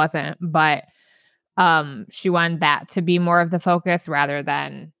mean, it wasn't, but she wanted that to be more of the focus rather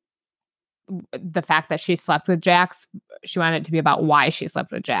than the fact that she slept with Jax. She wanted it to be about why she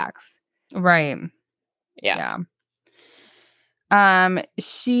slept with Jax. Right. Yeah.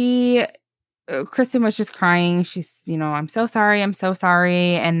 Kristen was just crying. She's, I'm so sorry. I'm so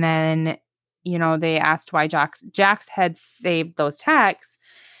sorry. And then, they asked why Jax had saved those texts.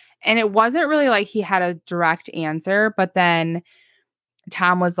 And it wasn't really like he had a direct answer, but then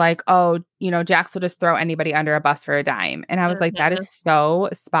Tom was like, oh, Jax will just throw anybody under a bus for a dime. And I was like, that is so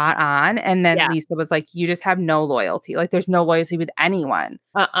spot on. And then Lisa was like, you just have no loyalty. Like, there's no loyalty with anyone.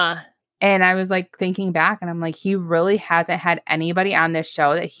 And I was like thinking back and I'm like, he really hasn't had anybody on this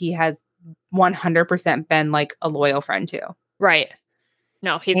show that he has 100% been like a loyal friend to. Right.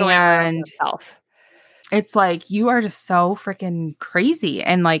 No, he's only around himself. It's like, you are just so freaking crazy.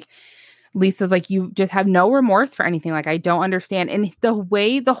 And like, Lisa's like, you just have no remorse for anything. Like, I don't understand. And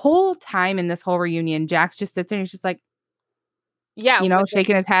the whole time in this whole reunion, Jax just sits there and he's just like,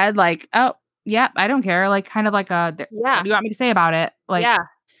 shaking his head like, oh, yeah, I don't care. Like, kind of like what do you want me to say about it? Like,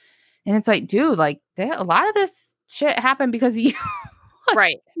 and it's like, dude, like a lot of this shit happened because you,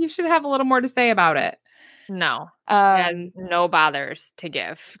 right. You should have a little more to say about it. No, no bothers to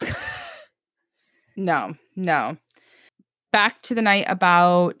give. No. Back to the night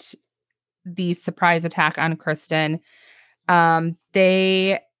about the surprise attack on Kristen.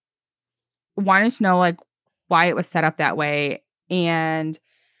 They wanted to know like why it was set up that way. And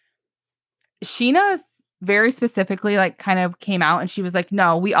Scheana very specifically like kind of came out and she was like,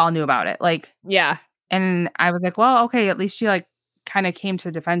 no, we all knew about it. Like, yeah. And I was like, well, okay, at least she like kind of came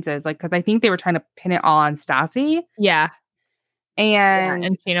to defenses. Like, cause I think they were trying to pin it all on Stassi. Yeah. And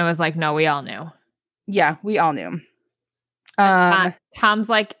Scheana was like, no, we all knew. Yeah, we all knew. Tom's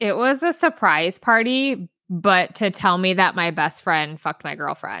like, it was a surprise party, but to tell me that my best friend fucked my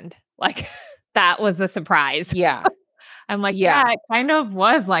girlfriend. Like, that was the surprise. Yeah. I'm like, yeah, it kind of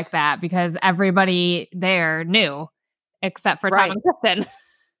was like that because everybody there knew except for Tom and Kristen.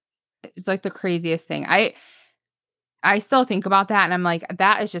 It's like the craziest thing. I still think about that and I'm like,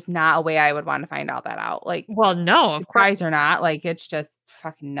 that is just not a way I would want to find out that out. Like, well, no, surprise or not, like it's just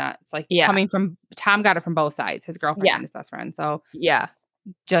fucking nuts. Like coming from Tom got it from both sides, his girlfriend and his best friend. So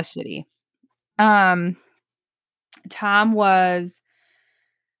just shitty. Tom was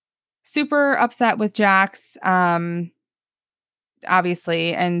super upset with Jax,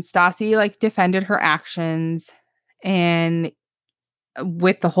 obviously, and Stassi like defended her actions and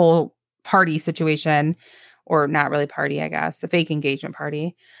with the whole party situation, or not really party, I guess, the fake engagement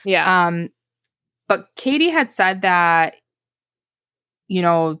party. Yeah. But Katie had said that,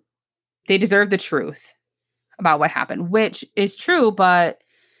 they deserve the truth about what happened, which is true, but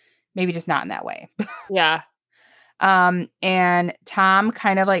maybe just not in that way. Yeah. And Tom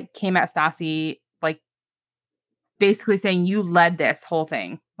kind of like came at Stassi, like basically saying you led this whole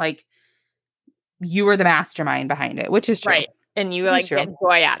thing. Like you were the mastermind behind it, which is true. Right. And you like get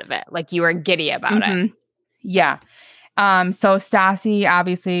joy out of it. Like you were giddy about it. Yeah. So Stassi,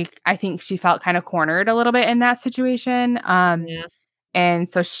 obviously, I think she felt kind of cornered a little bit in that situation. And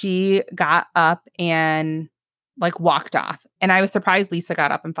so she got up and like walked off. And I was surprised Lisa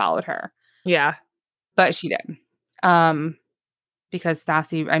got up and followed her. Yeah. But she did. Because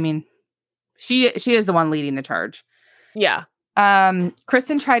Stassi, I mean, she is the one leading the charge. Yeah.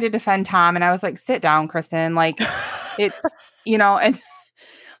 Kristen tried to defend Tom and I was like, sit down, Kristen. Like it's, and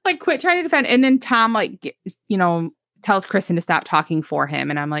like quit trying to defend. And then Tom like, tells Kristen to stop talking for him.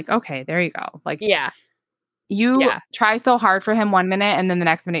 And I'm like, okay, there you go. Like, you try so hard for him one minute and then the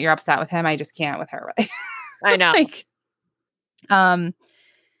next minute you're upset with him. I just can't with her. Right? I know. Like,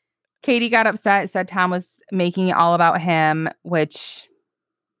 Katie got upset, said Tom was making it all about him, which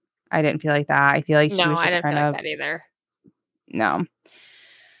I didn't feel like that. I feel like she was just trying to. Like that either. No.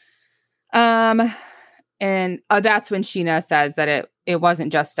 And that's when Sheena says that it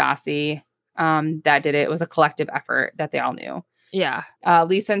wasn't just Stassi that did it. It was a collective effort that they all knew. Yeah.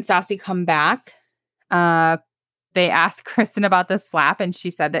 Lisa and Stassi come back. They asked Kristen about the slap, and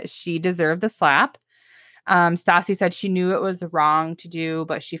she said that she deserved the slap. Stassi said she knew it was wrong to do,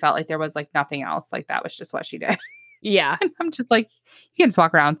 but she felt like there was like nothing else. Like that was just what she did. Yeah. And I'm just like, you can just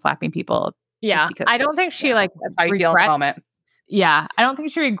walk around slapping people. Yeah. I don't think she like that's how you feel at the moment. Yeah. I don't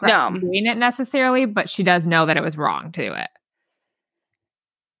think she regrets doing it necessarily, but she does know that it was wrong to do it.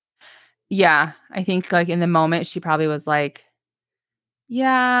 Yeah. I think like in the moment she probably was like,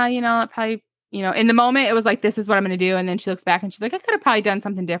 yeah, it probably, in the moment it was like, this is what I'm going to do. And then she looks back and she's like, I could have probably done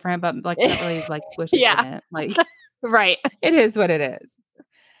something different, but like, I don't really like wish I didn't. Like, right. It is what it is.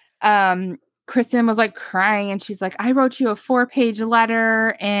 Kristen was like crying and she's like, I wrote you a 4-page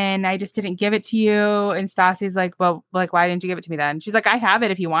letter and I just didn't give it to you. And Stassi's like, well, like, why didn't you give it to me then? She's like, I have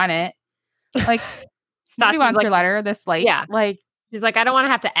it if you want it. Like, Stassi wants like, your letter this late. Yeah. Like, she's like, I don't want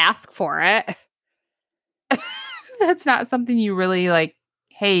to have to ask for it. That's not something you really like,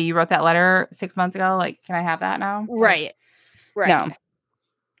 hey, you wrote that letter 6 months ago. Like, can I have that now? Right. Right.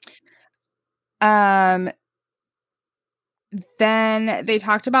 No. Then they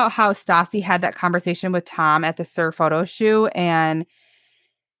talked about how Stassi had that conversation with Tom at the SUR photo shoot and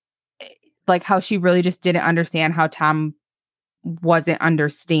like how she really just didn't understand how Tom wasn't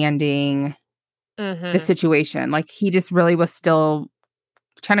understanding the situation. Like he just really was still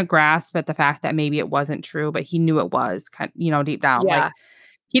trying to grasp at the fact that maybe it wasn't true, but he knew it was deep down. Yeah. Like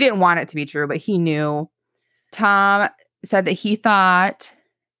he didn't want it to be true, but he knew. Tom said that he thought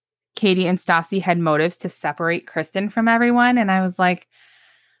Katie and Stassi had motives to separate Kristen from everyone. And I was like,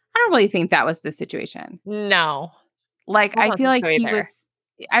 I don't really think that was the situation. No. Like, I feel like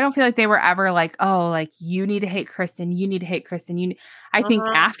I don't feel like they were ever like, oh, like you need to hate Kristen. You need to hate Kristen. I think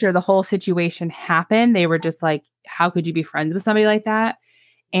after the whole situation happened, they were just like, how could you be friends with somebody like that?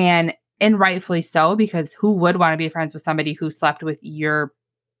 And rightfully so, because who would want to be friends with somebody who slept with your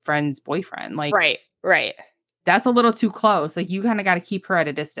friend's boyfriend? Like, right. That's a little too close. Like you kind of got to keep her at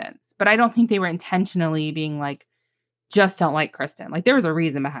a distance. But I don't think they were intentionally being like, just don't like Kristen. Like there was a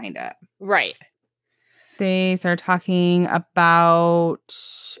reason behind it. Right. They started talking about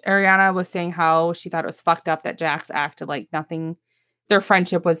Ariana was saying how she thought it was fucked up that Jax acted like nothing. Their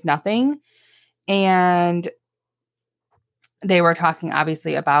friendship was nothing. And they were talking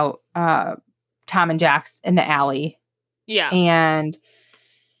obviously about Tom and Jax in the alley. Yeah. And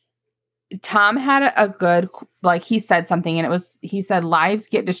Tom had a good, like he said something and he said lives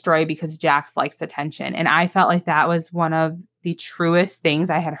get destroyed because Jax likes attention. And I felt like that was one of the truest things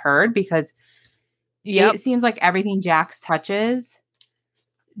I had heard because it seems like everything Jax touches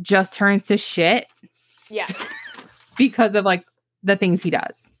just turns to shit. Yeah. Because of like the things he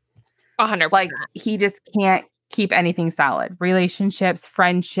does. 100%. Like he just can't keep anything solid. Relationships,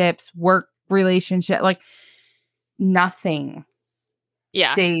 friendships, work relationship, like nothing.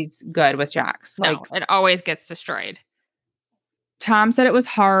 Stays good with Jax. No, it always gets destroyed. Tom said it was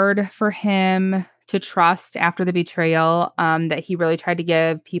hard for him to trust after the betrayal, that he really tried to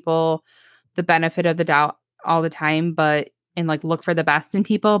give people the benefit of the doubt all the time, and like look for the best in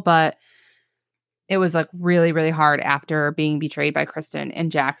people. But it was like really, really hard after being betrayed by Kristen and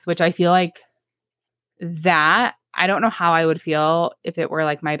Jax, which I feel like that I don't know how I would feel if it were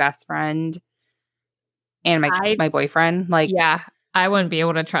like my best friend and my boyfriend. Like, yeah. I wouldn't be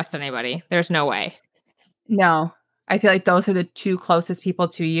able to trust anybody. There's no way. No, I feel like those are the two closest people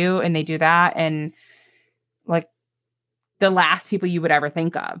to you and they do that. And like the last people you would ever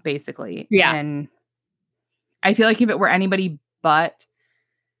think of, basically. Yeah. And I feel like if it were anybody but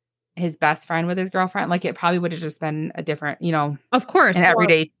his best friend with his girlfriend, like it probably would have just been a different, of course, an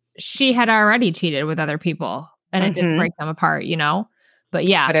everyday. She had already cheated with other people and it didn't break them apart, But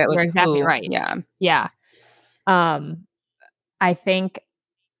yeah, but it was you're exactly right. Yeah. Yeah. I think,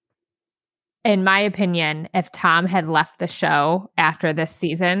 in my opinion, if Tom had left the show after this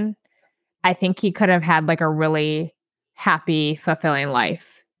season, I think he could have had like a really happy, fulfilling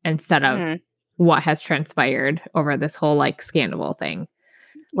life instead of what has transpired over this whole like scandal thing.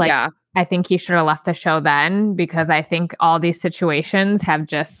 Like, I think he should have left the show then because I think all these situations have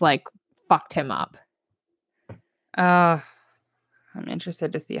just like fucked him up. I'm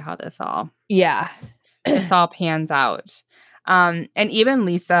interested to see how this all pans out. And even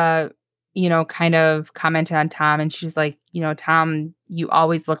Lisa, kind of commented on Tom and she's like, Tom, you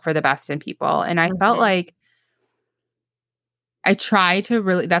always look for the best in people. And I felt like I try to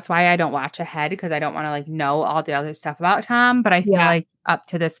really, that's why I don't watch ahead because I don't want to like know all the other stuff about Tom. But I feel like up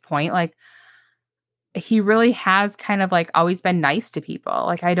to this point, like he really has kind of like always been nice to people.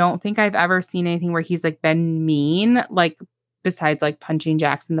 Like, I don't think I've ever seen anything where he's like been mean, like besides like punching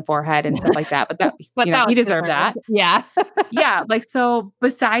Jax in the forehead and stuff like that. But that, But you know, that he was deserved that. Yeah. Yeah. Like, so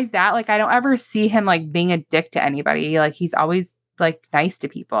besides that, like, I don't ever see him like being a dick to anybody. Like, he's always like nice to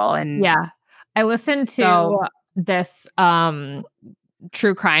people. And Yeah. I listened to So- this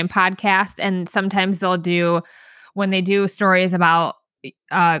true crime podcast, and sometimes they'll do, when they do stories about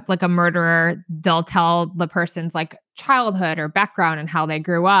like a murderer, they'll tell the person's like childhood or background and how they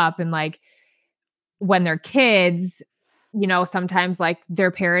grew up, and like when they're kids, you know, sometimes like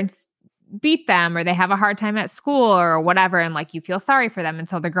their parents beat them or they have a hard time at school or whatever, and like you feel sorry for them. And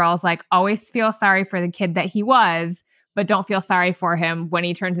so the girl's like, always feel sorry for the kid that he was, but don't feel sorry for him when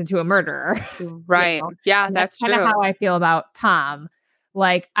he turns into a murderer. right. You know? Yeah, And that's kind true. of how I feel about Tom.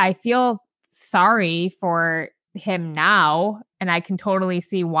 Like, I feel sorry for him now, and I can totally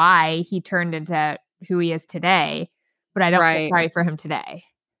see why he turned into who he is today, but I don't feel Right. sorry for him today.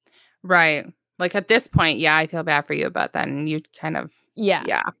 Right. Like at this point, yeah, I feel bad for you, but then you kind of, Yeah.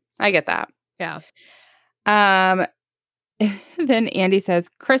 I get that. Yeah. Then Andy says,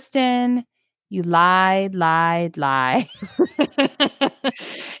 Kristen, you lied.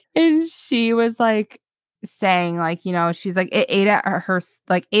 And she was like saying like, you know, she's like, it ate at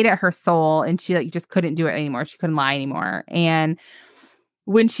her soul, and she like just couldn't do it anymore. She couldn't lie anymore. And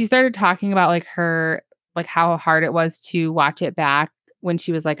when she started talking about like her, like how hard it was to watch it back, when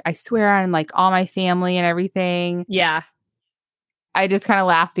she was like, I swear on like all my family and everything, Yeah. I just kind of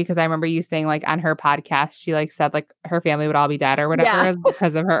laughed because I remember you saying like on her podcast, she like said like her family would all be dead or whatever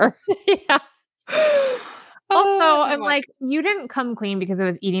because of her. Yeah. Also, Oh, I'm like, you didn't come clean because it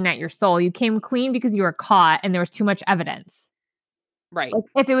was eating at your soul. You came clean because you were caught and there was too much evidence. right. Like,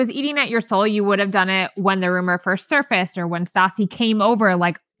 if it was eating at your soul, you would have done it when the rumor first surfaced or when Stassi came over,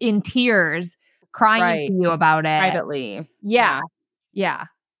 like in tears, crying to you about it. Privately. Yeah.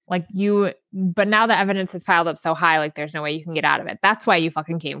 Like but now the evidence has piled up so high, like there's no way you can get out of it. That's why you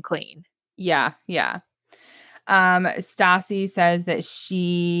fucking came clean. Yeah. Stassi says that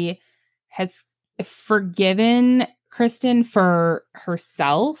she has forgiven Kristen for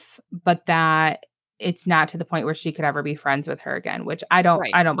herself, but that it's not to the point where she could ever be friends with her again, which I don't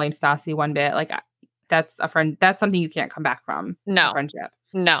blame Stassi one bit. Like that's a friend. That's something you can't come back from. No. Friendship.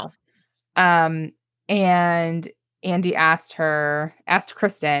 No. And Andy asked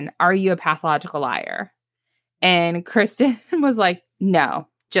Kristen, are you a pathological liar? And Kristen was like, no,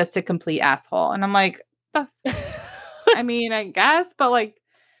 just a complete asshole. And I'm like, I mean, I guess, but like,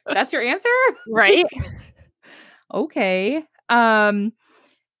 that's your answer? Right. Okay. Then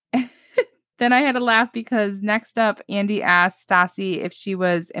I had to laugh because next up, Andy asked Stassi if she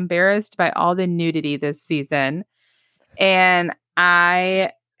was embarrassed by all the nudity this season. And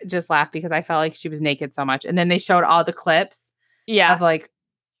I just laughed because I felt like she was naked so much. And then they showed all the clips of like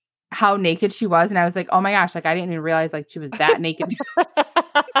how naked she was. And I was like, oh my gosh, like I didn't even realize like she was that naked.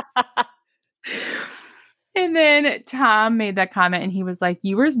 And then Tom made that comment and he was like,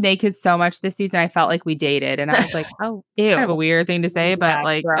 you were naked so much this season, I felt like we dated. And I was like, oh, Ew. kind of a weird thing to say, but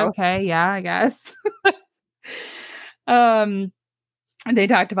like, okay, yeah, I guess. They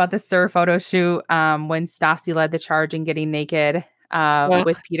talked about the SUR photo shoot when Stassi led the charge in getting naked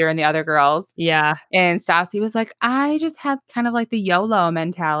with Peter and the other girls. Yeah. And Stassi was like, I just had kind of like the YOLO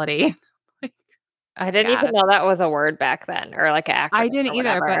mentality. I didn't even know that was a word back then, or like an acronym. I didn't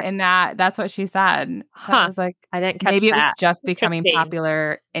either, but in that's what she said. So I was like, I didn't catch maybe that. It was just becoming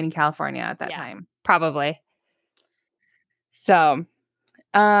popular in California at that time. Probably. So,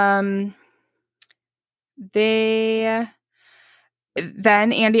 then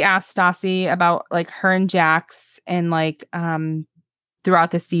Andy asked Stassi about like her and Jax and like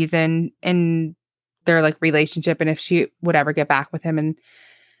throughout the season and their like relationship and if she would ever get back with him.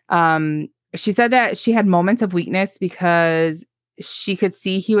 And she said that she had moments of weakness because she could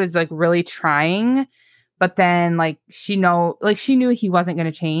see he was like really trying, but then like she knew he wasn't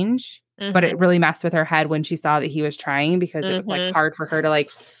going to change, but it really messed with her head when she saw that he was trying because it was like hard for her to like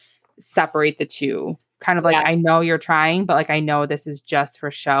separate the two. Kind of like, I know you're trying, but like, I know this is just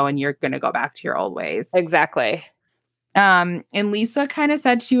for show and you're going to go back to your old ways. Exactly. And Lisa kind of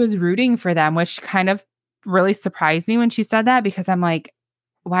said she was rooting for them, which kind of really surprised me when she said that, because I'm like,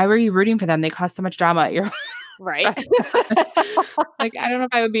 why were you rooting for them? They caused so much drama at your right. Like, I don't know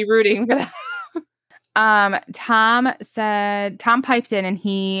if I would be rooting for them. Tom piped in and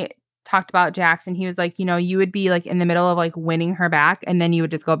he talked about Jax and he was like, you know, you would be like in the middle of like winning her back and then you would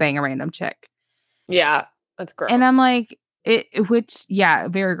just go bang a random chick. Yeah, that's gross. And I'm like,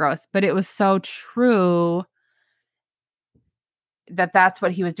 very gross, but it was so true that's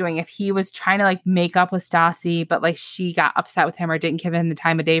what he was doing. If he was trying to like make up with Stassi, but like she got upset with him or didn't give him the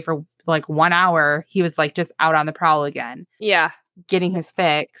time of day for like 1 hour, he was like just out on the prowl again. Yeah. Getting his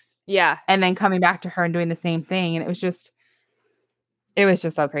fix. Yeah. And then coming back to her and doing the same thing. And it was just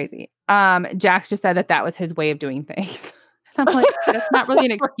so crazy. Jax just said that was his way of doing things. And I'm like, that's not really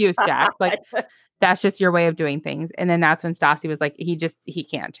an excuse, Jax. Like, that's just your way of doing things. And then that's when Stassi was like, he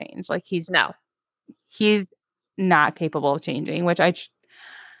can't change. Like, he's not capable of changing, which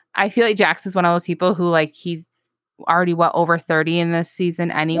I feel like Jax is one of those people who like, he's already over 30 in this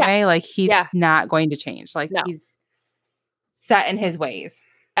season anyway. Yeah. Like, he's not going to change. Like, he's set in his ways.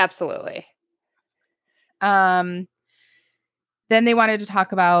 Absolutely. Then they wanted to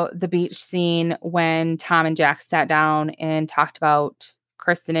talk about the beach scene when Tom and Jax sat down and talked about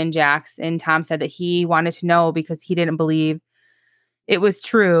Kristen and Jax. And Tom said that he wanted to know because he didn't believe it was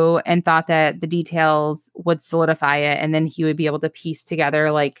true and thought that the details would solidify it. And then he would be able to piece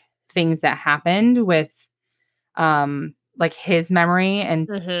together like things that happened with like his memory.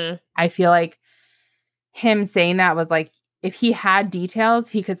 And I feel like him saying that was like, if he had details,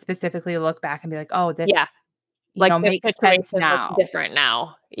 he could specifically look back and be like, oh, this like makes sense now. Different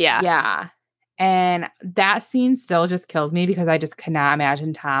now. Yeah. Yeah. And that scene still just kills me because I just cannot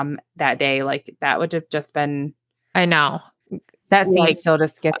imagine Tom that day. Like, that would have just been. I know. That scene still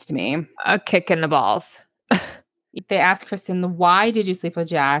just gets to me. A kick in the balls. They asked Kristen, why did you sleep with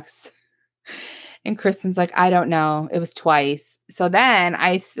Jax? And Kristen's like, I don't know. It was twice. So then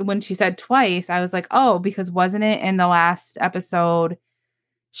when she said twice, I was like, oh, because wasn't it in the last episode?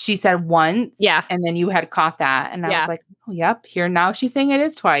 She said once. Yeah. And then you had caught that. And I was like, oh, yep. Here now she's saying it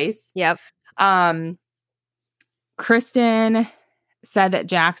is twice. Yep. Kristen said that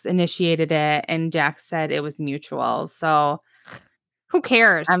Jax initiated it and Jax said it was mutual. So who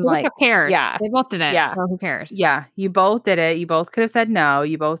cares? I'm like, who cares? Yeah. They both did it. Yeah. So who cares? Yeah. You both did it. You both could have said no.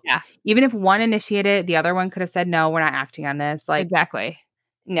 You both. Yeah. Even if one initiated it, the other one could have said no, we're not acting on this. Like, exactly.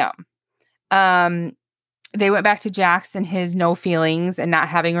 No. They went back to Jax and his no feelings and not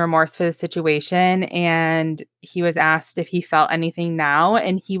having remorse for the situation. And he was asked if he felt anything now.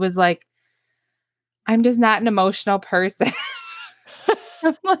 And he was like, I'm just not an emotional person.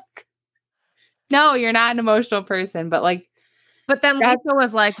 I'm like, no, you're not an emotional person. But like, but then Lisa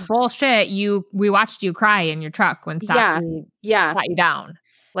was like, bullshit. We watched you cry in your truck when Stassi shot you down.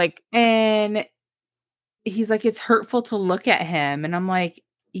 Like, and he's like, it's hurtful to look at him. And I'm like,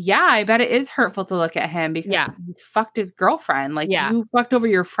 yeah, I bet it is hurtful to look at him because you fucked his girlfriend. Like, you fucked over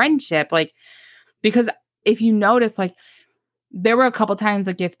your friendship. Like, because if you notice, like, there were a couple times,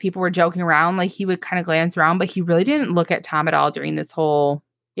 like, if people were joking around, like, he would kind of glance around, but he really didn't look at Tom at all during this whole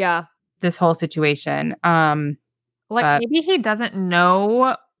situation. Like, maybe he doesn't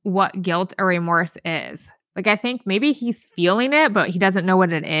know what guilt or remorse is. Like, I think maybe he's feeling it, but he doesn't know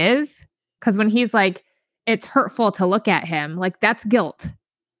what it is. Because when he's like, it's hurtful to look at him, like, that's guilt.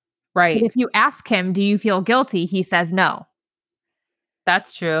 Right. But if you ask him, do you feel guilty? He says no.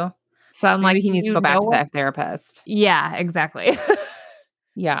 That's true. So I'm maybe like, he needs to go back to that therapist. Yeah, exactly.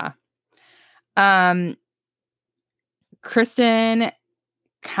 Yeah. Kristen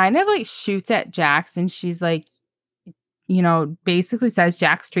kind of like shoots at Jax and she's like, you know, basically says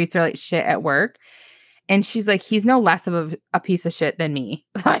Jax treats her like shit at work. And she's like, he's no less of a piece of shit than me.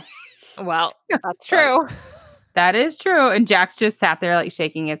 Well, that's true. That is true. And Jax just sat there like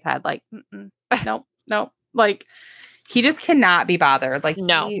shaking his head like, nope. Like, he just cannot be bothered. Like,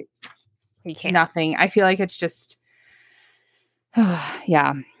 no, he can't. Nothing. I feel like it's just,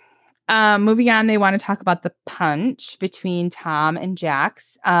 yeah. Moving on, they want to talk about the punch between Tom and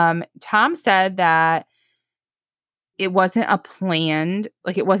Jax. Tom said that it wasn't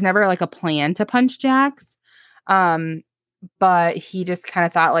it was never like a plan to punch Jax. But he just kind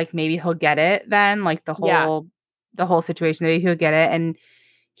of thought like maybe he'll get it then, like the whole situation, maybe he'll get it. And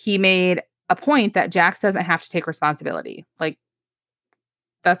he made a point that Jax doesn't have to take responsibility. Like,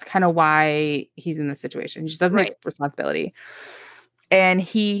 that's kind of why he's in this situation. He just doesn't take responsibility. And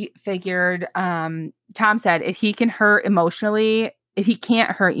he figured, Tom said, if he can't hurt emotionally,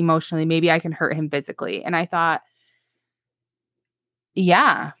 maybe I can hurt him physically. And I thought,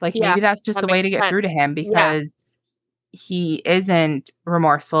 maybe that's just the way to get through to him because he isn't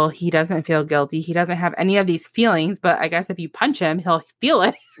remorseful. He doesn't feel guilty. He doesn't have any of these feelings, but I guess if you punch him, he'll feel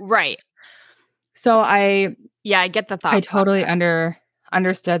it. Right. So I get the thought. I totally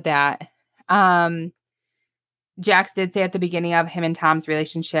understood that. Jax did say at the beginning of him and Tom's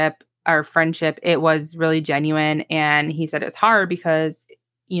relationship or friendship, it was really genuine. And he said it's hard because,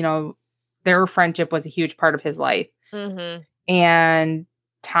 you know, their friendship was a huge part of his life. And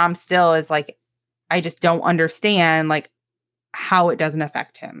Tom still is like, I just don't understand. Like, how it doesn't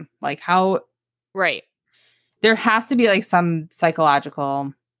affect him. Like how Right. there has to be like some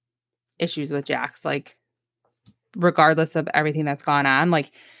psychological issues with Jax, like regardless of everything that's gone on.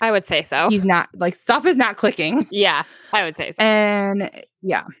 Like I would say so. he's not like stuff is not clicking. Yeah, I would say so. And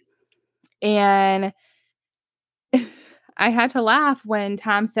yeah. And I had to laugh when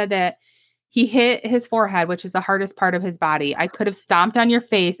Tom said that he hit his forehead, which is the hardest part of his body. I could have stomped on your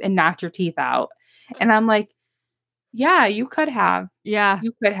face and knocked your teeth out. And I'm like, yeah, you could have. Yeah.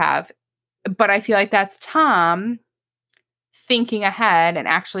 You could have. But I feel like that's Tom thinking ahead and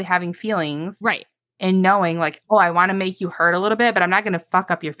actually having feelings. Right. And knowing like, oh, I want to make you hurt a little bit, but I'm not going to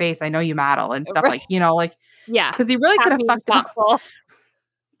fuck up your face. I know you model and stuff like, like, yeah. Because he really could have fucked up.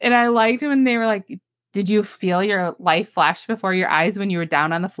 And I liked when they were like, did you feel your life flash before your eyes when you were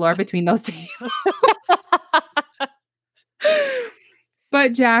down on the floor between those tables?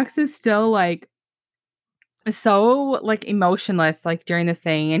 But Jax is still like so like emotionless like during this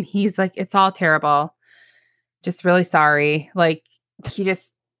thing. And he's like, it's all terrible. Just really sorry. Like he just.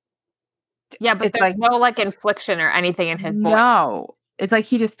 Yeah, but there's like, no like infliction or anything in his voice. No. It's like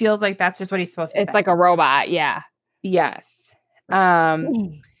he just feels like that's just what he's supposed to It's say. Like a robot. Yeah. Yes.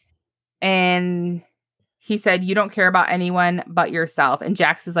 And he said, you don't care about anyone but yourself. And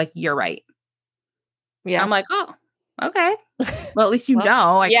Jax is like, you're right. Yeah. I'm like, oh, okay. Well, at least you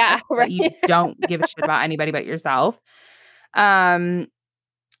know. That you don't give a shit about anybody but yourself. And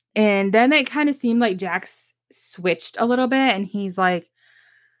then it kind of seemed like Jax switched a little bit. And he's like,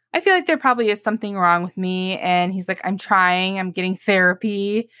 I feel like there probably is something wrong with me. And he's like, I'm trying. I'm getting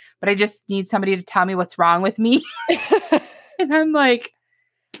therapy. But I just need somebody to tell me what's wrong with me. And I'm like,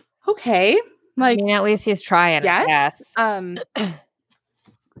 okay. Like, I mean, at least he's trying. Yes.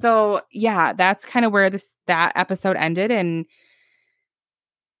 So yeah, that's kind of where that episode ended. And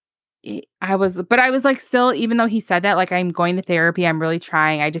I was like, still, even though he said that, like, I'm going to therapy, I'm really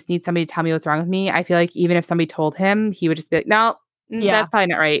trying. I just need somebody to tell me what's wrong with me. I feel like even if somebody told him, he would just be like, no, that's probably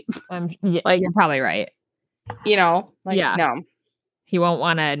not right. Like, you're probably right. Like, no, he won't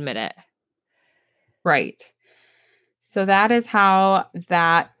want to admit it. Right. So that is how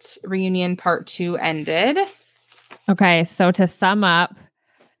that reunion part 2 ended. Okay. So to sum up,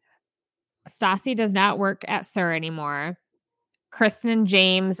 Stassi does not work at SUR anymore. Kristen and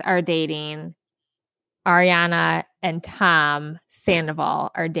James are dating. Ariana and Tom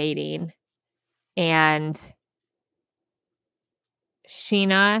Sandoval are dating. And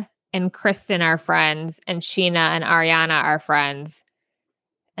Sheena and Kristen are friends. And Sheena and Ariana are friends.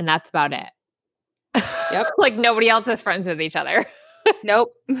 And that's about it. Yep. Like nobody else is friends with each other.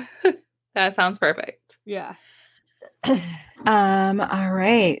 Nope. That sounds perfect. Yeah. All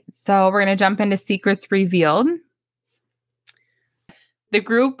right. So we're going to jump into Secrets Revealed. The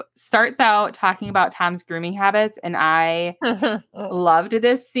group starts out talking about Tom's grooming habits, and I loved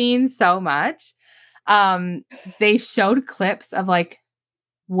this scene so much. They showed clips of like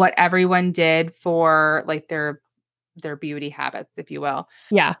what everyone did for like their beauty habits, if you will.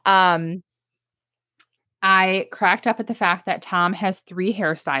 Yeah. I cracked up at the fact that Tom has 3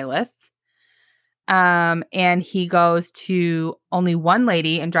 hairstylists. And he goes to only one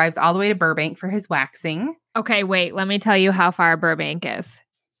lady and drives all the way to Burbank for his waxing. Okay, wait, let me tell you how far Burbank is.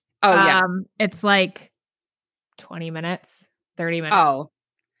 Oh, yeah. It's like 20 minutes, 30 minutes. Oh.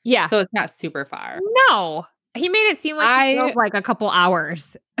 Yeah. So it's not super far. No. He made it seem like it drove like a couple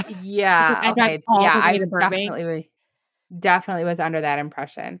hours. Yeah. Okay. Yeah, I definitely was under that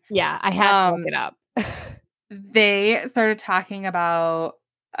impression. Yeah, I had to look it up. They started talking about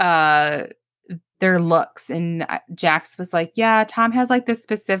their looks, and Jax was like, yeah, Tom has like this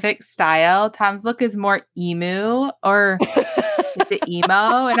specific style. Tom's look is more emu or the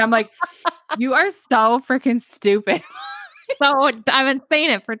emo. And I'm like, you are so freaking stupid. So I've been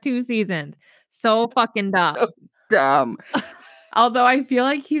saying it for 2 seasons. So fucking dumb. So dumb. Although I feel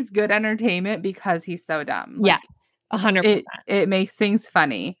like he's good entertainment because he's so dumb. Like, yes, 100%. It makes things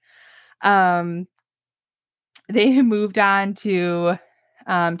funny. They moved on to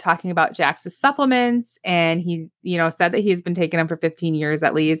talking about Jax's supplements, and he, said that he's been taking them for 15 years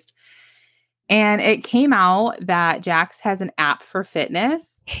at least. And it came out that Jax has an app for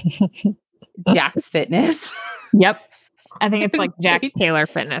fitness. Jax Fitness. Yep. I think it's like Jax Taylor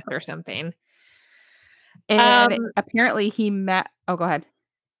Fitness or something. And apparently he met... Oh, go ahead.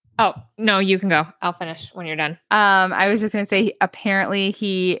 Oh, no, you can go. I'll finish when you're done. I was just going to say,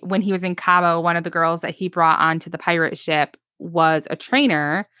 apparently when he was in Cabo, one of the girls that he brought onto the pirate ship was a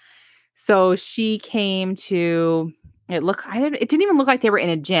trainer. So she came to... It didn't even look like they were in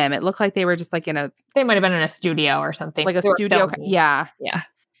a gym. It looked like they were just like they might have been in a studio or something. Like a studio. Yeah.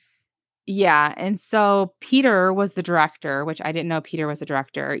 Yeah. And so Peter was the director, which I didn't know Peter was a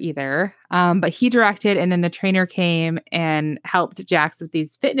director either. But he directed, and then the trainer came and helped Jax with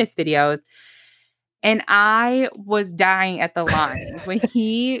these fitness videos. And I was dying at the lines when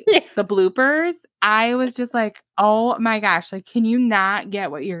the bloopers, I was just like, oh my gosh, like, can you not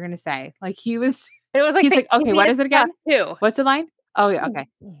get what you're going to say? Like it was like, he's like, okay, what is it again? Too. What's the line? Oh yeah. Okay.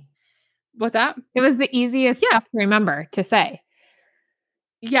 What's that? It was the easiest stuff to remember to say.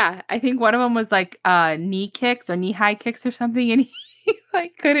 Yeah. I think one of them was like knee kicks or knee high kicks or something. And he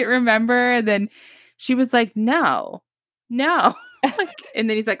like couldn't remember. And then she was like, no. Like, and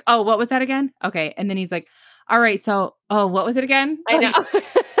then he's like, oh, what was that again? Okay. And then he's like, all right. So, oh, what was it again? I know.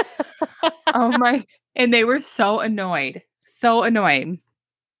 Oh my. And they were so annoyed.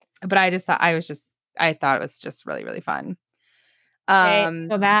 But I thought it was just really, really fun.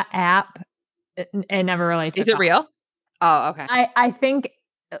 So that app, it never really took Is it off. real? Oh, okay. I think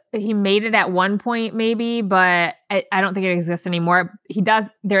he made it at one point maybe, but I don't think it exists anymore.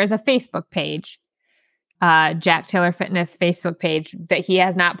 There is a Facebook page, Jack Taylor Fitness Facebook page that he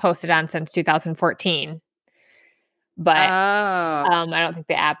has not posted on since 2014. But I don't think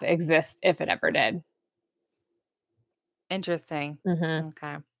the app exists if it ever did. Interesting. Mm-hmm.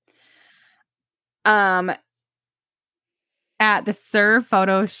 Okay. At the Serve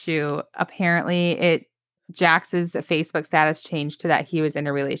photo shoot, apparently Jax's Facebook status changed to that he was in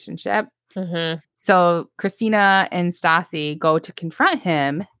a relationship. Mm-hmm. So Christina and Stassi go to confront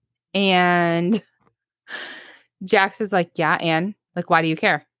him, and Jax is like, yeah, and like, why do you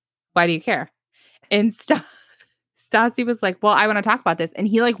care? And Stassi was like, well, I want to talk about this. And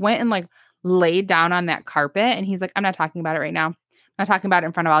he like went and like laid down on that carpet, and he's like, I'm not talking about it right now. I'm not talking about it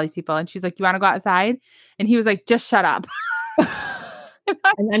in front of all these people. And she's like, you want to go outside? And he was like, just shut up.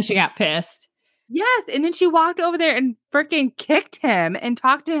 And then she got pissed. Yes. And then she walked over there and freaking kicked him and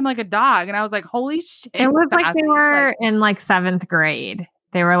talked to him like a dog. And I was like, holy shit. It was like they were in like 7th grade.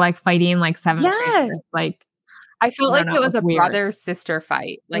 They were like fighting like 7th grade. Like, I felt like it was a weird. brother-sister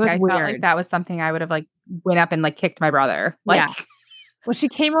fight. Like I felt like that was something I would have like went up and like kicked my brother. Like, yeah. Well, she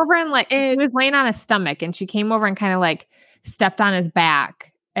came over and like he was laying on his stomach, and she came over and kind of like stepped on his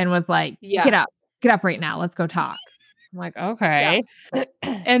back and was like, get up right now. Let's go talk. I'm like, okay. Yeah.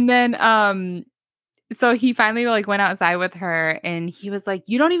 And then so he finally like went outside with her, and he was like,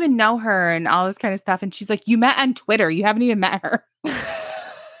 you don't even know her and all this kind of stuff. And she's like, you met on Twitter. You haven't even met her.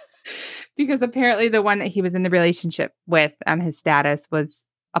 Because apparently the one that he was in the relationship with on his status was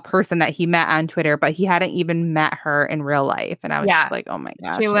a person that he met on Twitter, but he hadn't even met her in real life. And I was just like, oh my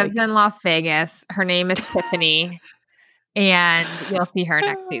gosh. She lives in Las Vegas. Her name is Tiffany, and you'll see her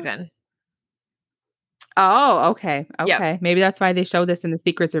next season. Oh, okay. Okay. Yep. Maybe that's why they show this in the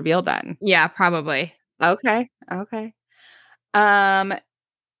Secrets Revealed then. Yeah, probably. Okay.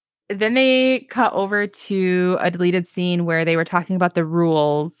 Then they cut over to a deleted scene where they were talking about the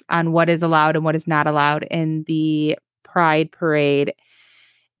rules on what is allowed and what is not allowed in the Pride Parade.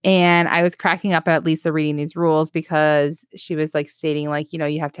 And I was cracking up at Lisa reading these rules because she was like stating like, you know,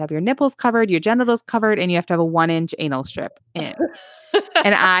 you have to have your nipples covered, your genitals covered, and you have to have a 1-inch anal strip in.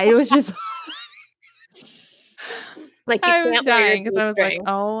 And I was just like, I was dying because I was like,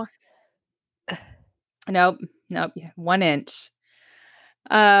 oh, nope, 1 inch.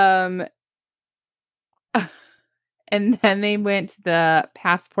 And then they went to the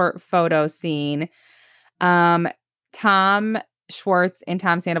passport photo scene. Tom Schwartz and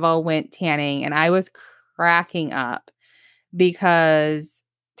Tom Sandoval went tanning, and I was cracking up because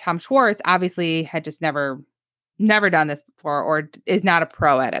Tom Schwartz obviously had just never done this before, or is not a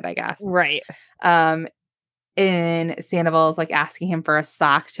pro at it, I guess. Right. And Sandoval's like asking him for a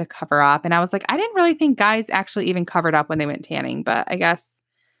sock to cover up. And I was like, I didn't really think guys actually even covered up when they went tanning, but I guess.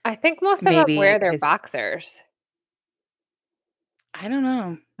 I think most of them wear their boxers. I don't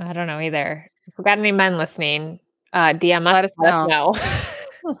know. I don't know either. If we've got any men listening, DM us. Let us know.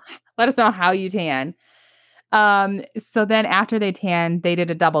 Let us know how you tan. So then after they tan, they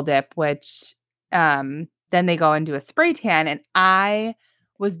did a double dip, which then they go and do a spray tan. And I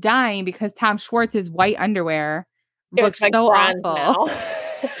was dying because Tom Schwartz's white underwear looked like so awful.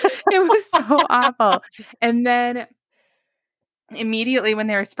 It was so awful. And then immediately when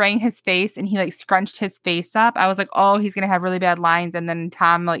they were spraying his face and he like scrunched his face up, I was like, oh, he's going to have really bad lines. And then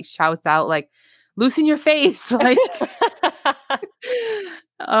Tom like shouts out like, loosen your face. Like,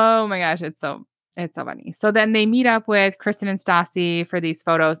 oh my gosh. It's so funny. So then they meet up with Kristen and Stassi for these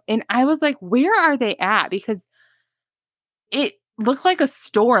photos. And I was like, where are they at? Because it looked like a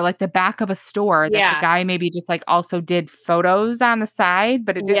store, like the back of a store that the guy maybe just like also did photos on the side,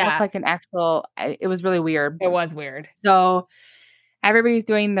 but it didn't look like an actual, it was really weird. It was weird. So everybody's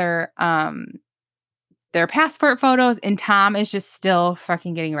doing their passport photos, and Tom is just still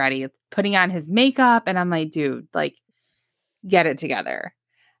fucking getting ready, putting on his makeup, and I'm like, dude, like, get it together.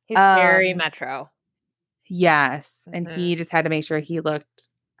 He's very metro. Yes, and he just had to make sure he looked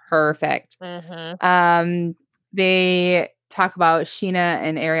perfect. They talk about Sheena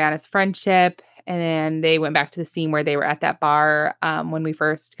and Ariana's friendship, and then they went back to the scene where they were at that bar when we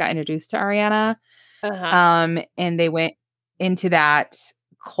first got introduced to Ariana. And they went into that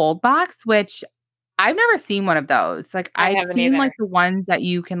cold box, which I've never seen one of those. Like, I've seen like the ones that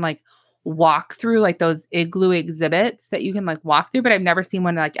you can like walk through, like those igloo exhibits that you can like walk through, but I've never seen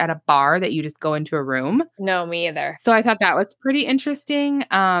one like at a bar that you just go into a room. No, me either. So I thought that was pretty interesting.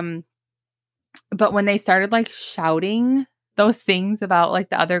 But when they started like shouting those things about like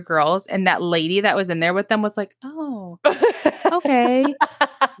the other girls, and that lady that was in there with them was like, oh, okay.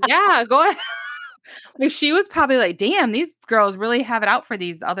 Yeah, go ahead. Like, she was probably like, damn, these girls really have it out for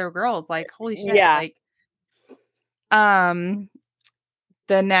these other girls. Like, holy shit. Yeah. Like,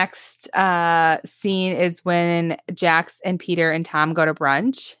 the next scene is when Jax and Peter and Tom go to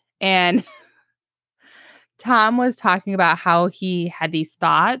brunch, and Tom was talking about how he had these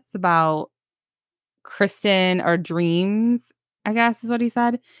thoughts about Kristen, or dreams, I guess is what he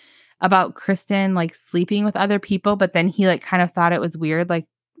said, about Kristen like sleeping with other people, but then he like kind of thought it was weird, like,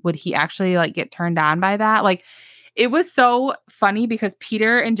 would he actually like get turned on by that? Like, it was so funny because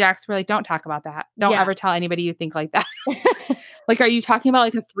Peter and Jax were like, don't talk about that. Don't ever tell anybody you think like that. Like, are you talking about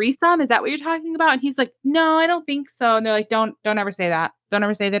like a threesome? Is that what you're talking about? And he's like, no, I don't think so. And they're like, don't ever say that. Don't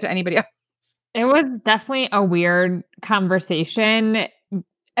ever say that to anybody else. It was definitely a weird conversation.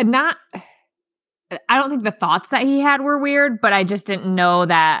 I don't think the thoughts that he had were weird, but I just didn't know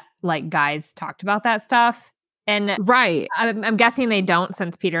that like guys talked about that stuff. And right. I'm guessing they don't,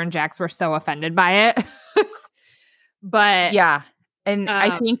 since Peter and Jax were so offended by it. But yeah. And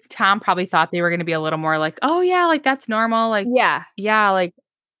I think Tom probably thought they were going to be a little more like, oh yeah, like that's normal. Like, yeah, like,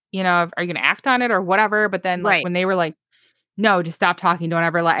 you know, are you going to act on it or whatever? But then like when they were like, no, just stop talking. Don't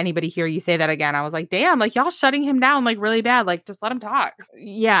ever let anybody hear you say that again. I was like, damn, like y'all shutting him down like really bad. Like, just let him talk.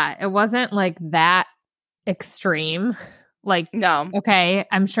 Yeah. It wasn't like that extreme. Like, no. Okay.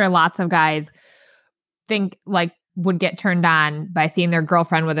 I'm sure lots of guys think like would get turned on by seeing their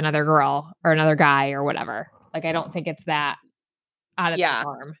girlfriend with another girl or another guy or whatever. Like, I don't think it's that out of the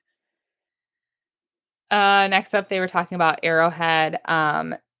norm. Next up, they were talking about Arrowhead.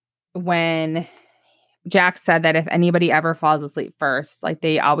 When Jax said that if anybody ever falls asleep first, like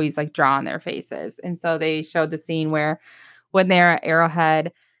they always like draw on their faces. And so they showed the scene where when they're at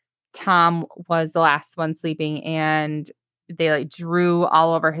Arrowhead, Tom was the last one sleeping, and they like drew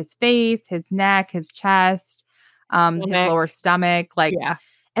all over his face, his neck, his chest, his lower stomach. Like,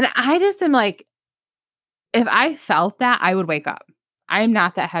 and I just am like, if I felt that, I would wake up. I am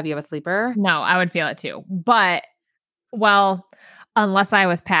not that heavy of a sleeper. No, I would feel it too. But, well, unless I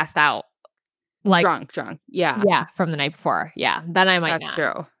was passed out. Like drunk. Yeah. Yeah. From the night before. Yeah. Then I might That's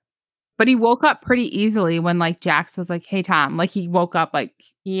true. But he woke up pretty easily when like Jax was like, hey, Tom, like he woke up like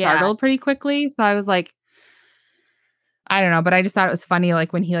startled pretty quickly. So I was like, I don't know, but I just thought it was funny.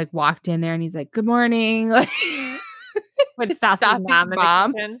 Like when he like walked in there and he's like, good morning. Like with Stassi's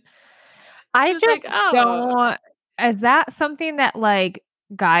mom. I just don't. Is that something that like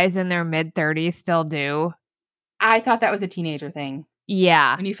guys in their mid-30s still do? I thought that was a teenager thing.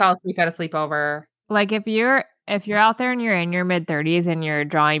 Yeah. When you fell asleep at a sleepover. Like if you're out there and you're in your mid-30s and you're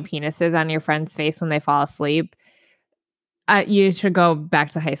drawing penises on your friend's face when they fall asleep, you should go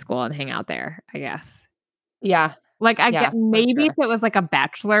back to high school and hang out there, I guess. Yeah. Like I get maybe if it was like a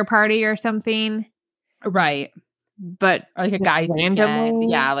bachelor party or something. Right. But or like a guy's randomly.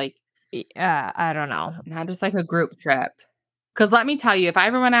 Yeah, like I don't know. Not just like a group trip. Because let me tell you, if I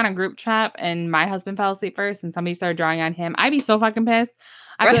ever went on a group trip and my husband fell asleep first and somebody started drawing on him, I'd be so fucking pissed.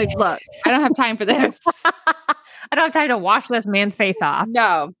 I'd be like, look, I don't have time for this. I don't have time to wash this man's face off.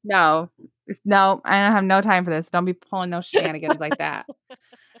 No, I don't have no time for this. Don't be pulling no shenanigans like that.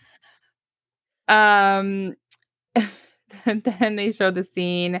 And then they showed the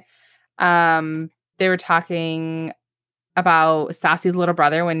scene. They were talking about Stassi's little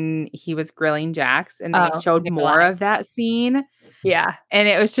brother when he was grilling Jax, and they showed more of that scene. Yeah. And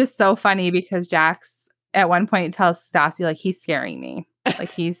it was just so funny because Jax at one point tells Stassi, like, he's scaring me.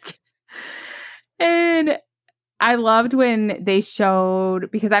 Like and I loved when they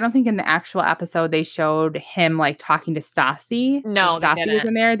showed, because I don't think in the actual episode they showed him like talking to Stassi. No, Stassi was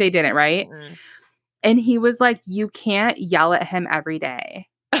in there. They didn't, right? Mm-hmm. And he was like, you can't yell at him every day.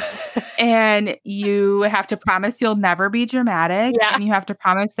 And you have to promise you'll never be dramatic. Yeah. And you have to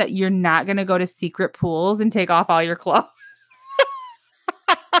promise that you're not going to go to secret pools and take off all your clothes.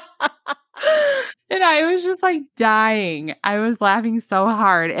 And I was just like dying. I was laughing so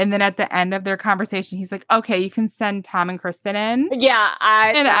hard. And then at the end of their conversation, he's like, okay, you can send Tom and Kristen in. Yeah.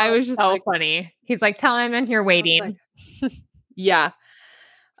 I was just so like, funny. He's like, tell him in here waiting. like, yeah.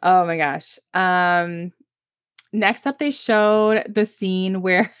 Oh my gosh. Next up, they showed the scene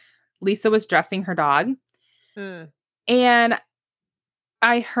where Lisa was dressing her dog. And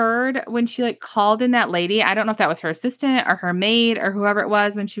I heard when she like called in that lady, I don't know if that was her assistant or her maid or whoever it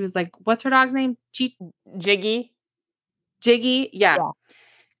was, when she was like, what's her dog's name? Jiggy. Yeah.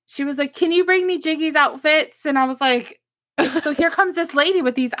 She was like, can you bring me Jiggy's outfits? And I was like, so here comes this lady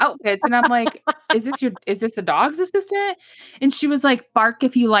with these outfits. And I'm like, is this a dog's assistant? And she was like, bark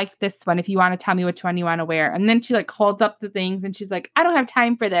if you like this one, if you want to tell me which one you want to wear. And then she like holds up the things and she's like, I don't have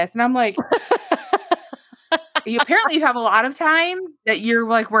time for this. And I'm like, apparently you have a lot of time that you're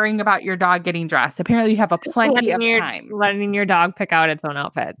like worrying about your dog getting dressed. Apparently you have plenty of time. Letting your dog pick out its own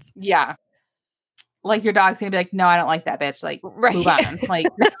outfits. Yeah. Like your dog's gonna be like, no, I don't like that bitch. Like, move on. Like,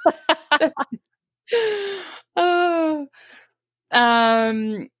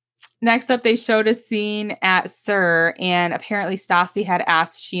 next up, they showed a scene at SUR, and apparently Stassi had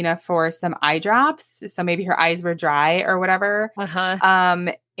asked Scheana for some eye drops. So maybe her eyes were dry or whatever.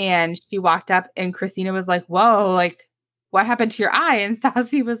 And she walked up and Christina was like, whoa, like, what happened to your eye? And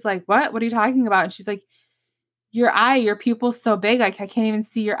Stassi was like, what are you talking about? And she's like, your pupil's so big. Like, I can't even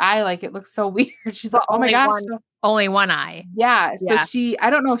see your eye. Like, it looks so weird. She's like, oh my gosh. Only one eye. Yeah. So I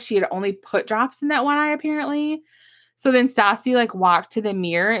don't know if she had only put drops in that one eye, apparently. So then Stassi like walked to the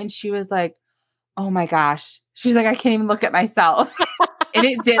mirror and she was like, oh my gosh. She's like, I can't even look at myself. And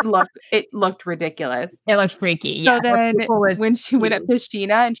it looked ridiculous. It looked freaky. Yeah. So then when she went up to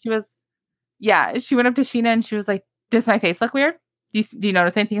Scheana and she went up to Scheana and she was like, does my face look weird? Do you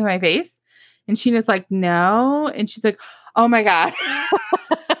notice anything on my face? And Sheena's like, no. And she's like, oh my God.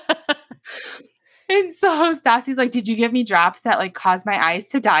 And so Stassi's like, did you give me drops that like cause my eyes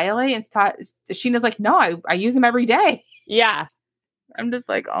to dilate? And Sheena's like, no, I use them every day. Yeah. I'm just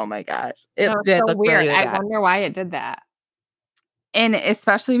like, oh my gosh. It did look weird. Really I bad. wonder why it did that. And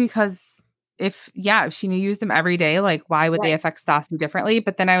especially because if Sheena used them every day, like why would they affect Stassi differently?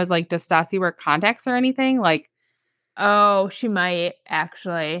 But then I was like, does Stassi wear contacts or anything? Like, oh, she might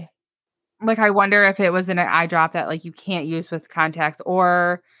actually. Like, I wonder if it was an eye drop that like you can't use with contacts,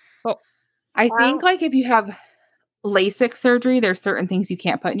 or I think like if you have LASIK surgery, there's certain things you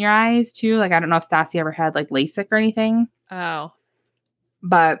can't put in your eyes too. Like, I don't know if Stassi ever had like LASIK or anything. Oh,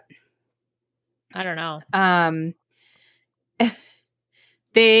 but I don't know.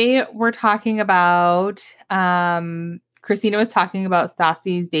 They were talking about, Christina was talking about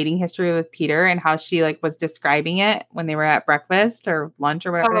Stassi's dating history with Peter and how she like was describing it when they were at breakfast or lunch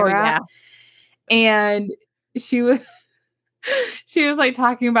or whatever they were at. And she was like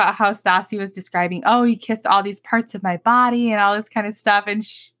talking about how Stassi was describing, oh, he kissed all these parts of my body and all this kind of stuff. And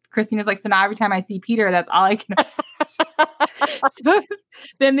Christina's like, so now every time I see Peter, that's all I can. So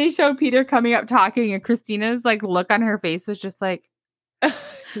then they showed Peter coming up talking, and Christina's like look on her face was just like,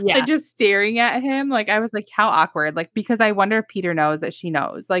 like just staring at him. Like, I was like, how awkward. Like, because I wonder if Peter knows that she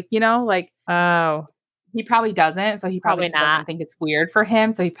knows. Like, you know, like, oh, he probably doesn't. So he probably doesn't think it's weird for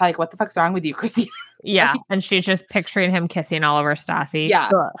him. So he's probably like, what the fuck's wrong with you, Christina? Yeah. And she's just picturing him kissing all over Stassi. Yeah.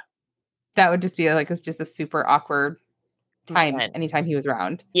 Ugh. That would just be like, it's just a super awkward time anytime he was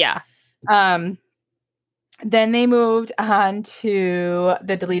around. Yeah. Then they moved on to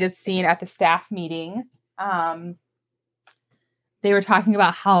the deleted scene at the staff meeting. They were talking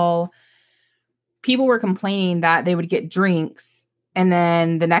about how people were complaining that they would get drinks and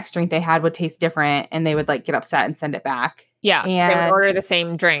then the next drink they had would taste different and they would like get upset and send it back. Yeah. And they would order the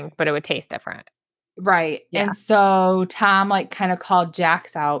same drink, but it would taste different. Right. Yeah. And so Tom like kind of called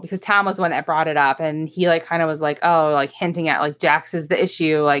Jax out because Tom was the one that brought it up, and he like kind of was like, oh, like hinting at like Jax is the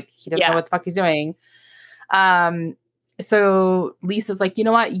issue. Like he doesn't know what the fuck he's doing. So Lisa's like, you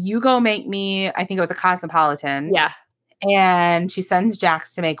know what? You go make me, I think it was a Cosmopolitan. Yeah. And she sends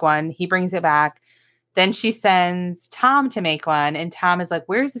Jax to make one. He brings it back. Then she sends Tom to make one. And Tom is like,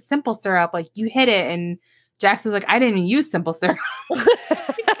 where's the simple syrup? Like, you hid it. And Jax is like, I didn't even use simple syrup. And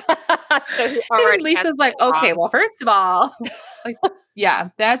Lisa's like, okay, well, first of all, like, yeah,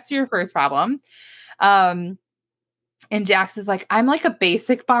 that's your first problem. And Jax is like, I'm like a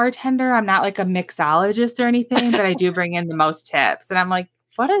basic bartender. I'm not like a mixologist or anything, but I do bring in the most tips. And I'm like,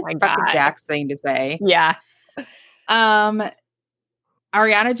 what is fucking Jax thing to say? Yeah.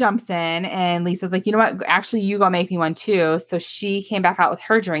 Ariana jumps in and Lisa's like, you know what? Actually, you go make me one too. So she came back out with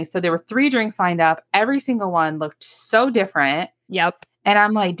her drinks. So there were 3 drinks lined up. Every single one looked so different. Yep. And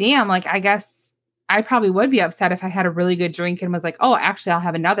I'm like, damn, like, I guess I probably would be upset if I had a really good drink and was like, oh, actually, I'll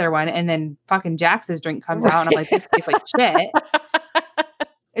have another one. And then fucking Jax's drink comes out and I'm like, this tastes like shit.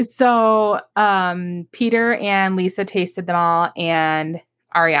 So Peter and Lisa tasted them all and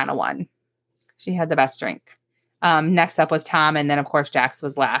Ariana won. She had the best drink. Next up was Tom. And then, of course, Jax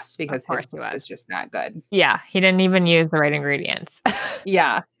was last because his was just not good. Yeah. He didn't even use the right ingredients.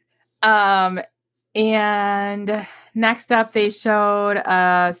 Yeah. And next up, they showed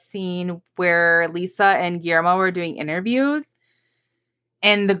a scene where Lisa and Guillermo were doing interviews.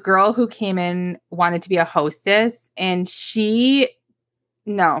 And the girl who came in wanted to be a hostess. And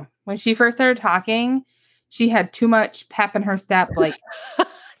when she first started talking, she had too much pep in her step. Like,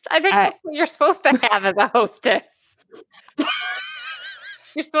 I think that's what you're supposed to have as a hostess.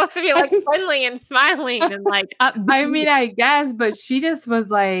 You're supposed to be like friendly and smiling and like upbeat. I mean, I guess, but she just was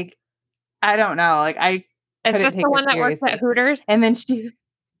like, I don't know. Like, I is this the one that works at Hooters? And then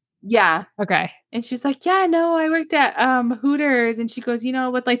yeah. Okay. And she's like, yeah, no, I worked at Hooters. And she goes,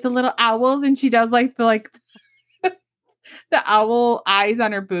 with like the little owls, and she does like the owl eyes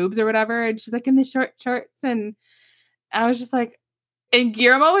on her boobs or whatever. And she's like in the short shorts. And I was just like, and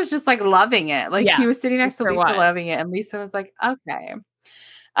Guillermo was just like loving it. Like he was sitting next to Lisa loving it. And Lisa was like, okay.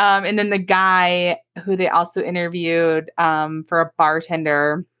 And then the guy who they also interviewed for a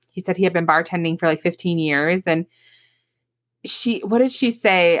bartender, he said he had been bartending for like 15 years. And what did she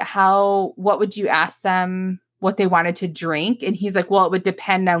say? What would you ask them what they wanted to drink? And he's like, well, it would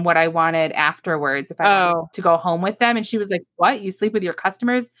depend on what I wanted afterwards if I wanted to go home with them. And she was like, what? You sleep with your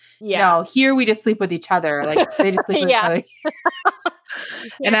customers? Yeah. No, here we just sleep with each other. Like they just sleep with each other.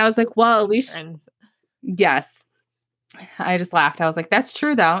 And I was like, well, at least, yes. I just laughed. I was like, that's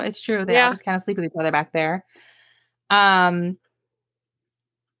true though. It's true. They all just kind of sleep with each other back there. And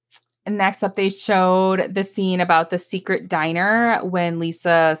next up, they showed the scene about the secret diner when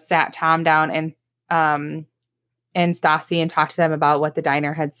Lisa sat Tom down and Stassi and talked to them about what the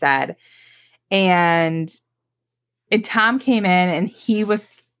diner had said. And Tom came in and he was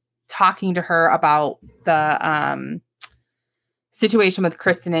talking to her about the situation with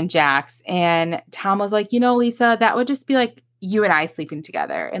Kristen and Jax. And Tom was like, Lisa, that would just be like you and I sleeping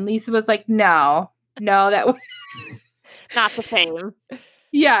together. And Lisa was like, no, that would not the same.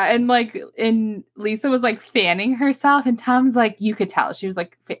 Yeah. And Lisa was like fanning herself. And Tom's like, you could tell she was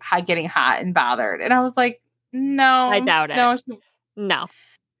like getting hot and bothered. And I was like, no, I doubt it. No,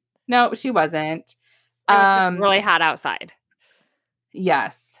 she wasn't. It was really hot outside.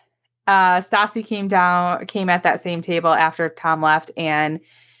 Yes. Stassi came at that same table after Tom left and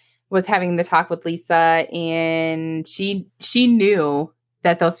was having the talk with Lisa. And she knew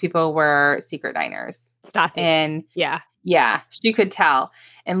that those people were secret diners. Stassi. And yeah, she could tell.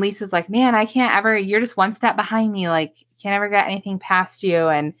 And Lisa's like, man, you're just one step behind me. Like, can't ever get anything past you.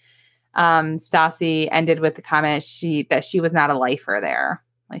 And Stassi ended with the comment that she was not a lifer there.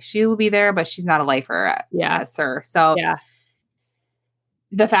 Like, she will be there, but she's not a lifer at SUR. So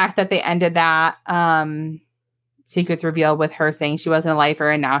the fact that they ended that secrets revealed with her saying she wasn't a lifer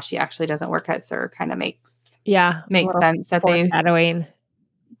and now she actually doesn't work at SUR kind of makes sense that they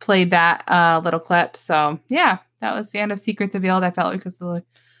played that little clip. So yeah, that was the end of Secrets Revealed. I felt like it was a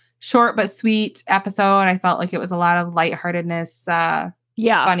short but sweet episode. I felt like it was a lot of lightheartedness,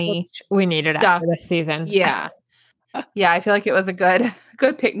 funny. We needed stuff after this season. Yeah. Yeah, I feel like it was a good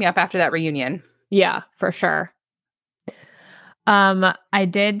pick-me-up after that reunion. Yeah, for sure. I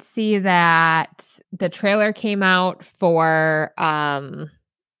did see that the trailer came out for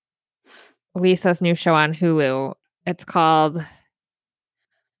Lisa's new show on Hulu. It's called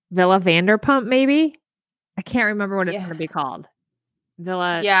Villa Vanderpump, maybe? I can't remember what it's going to be called.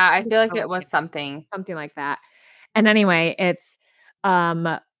 Villa. Yeah, I feel like it was something like that. And anyway, it's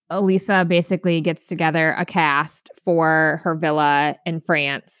Lisa basically gets together a cast for her villa in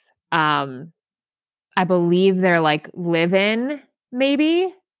France. I believe they're like live-in,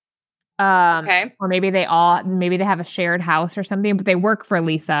 maybe. Okay. Or maybe they have a shared house or something, but they work for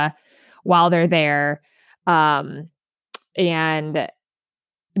Lisa while they're there. And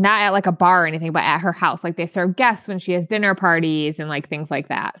not at like a bar or anything, but at her house. Like they serve guests when she has dinner parties and like things like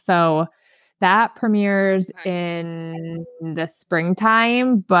that. So that premieres in the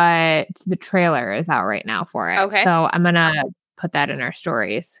springtime, but the trailer is out right now for it. Okay. So I'm going to put that in our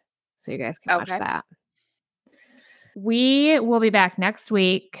stories so you guys can watch that. We will be back next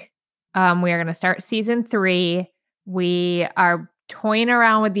week. We are going to start season 3. We are toying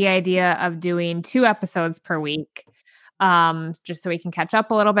around with the idea of doing 2 episodes per week. Just so we can catch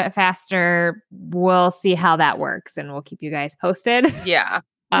up a little bit faster. We'll see how that works and we'll keep you guys posted. Yeah.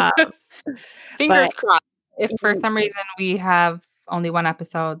 Fingers crossed. If for some reason we have only 1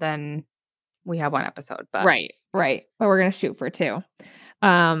 episode, then we have one episode, but Right. But we're going to shoot for 2.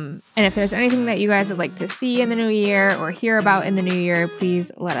 And if there's anything that you guys would like to see in the new year or hear about in the new year,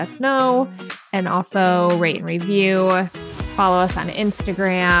 please let us know. And also rate and review. Follow us on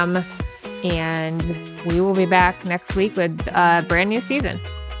Instagram. And we will be back next week with a brand new season.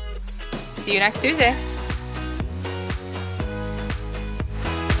 See you next Tuesday.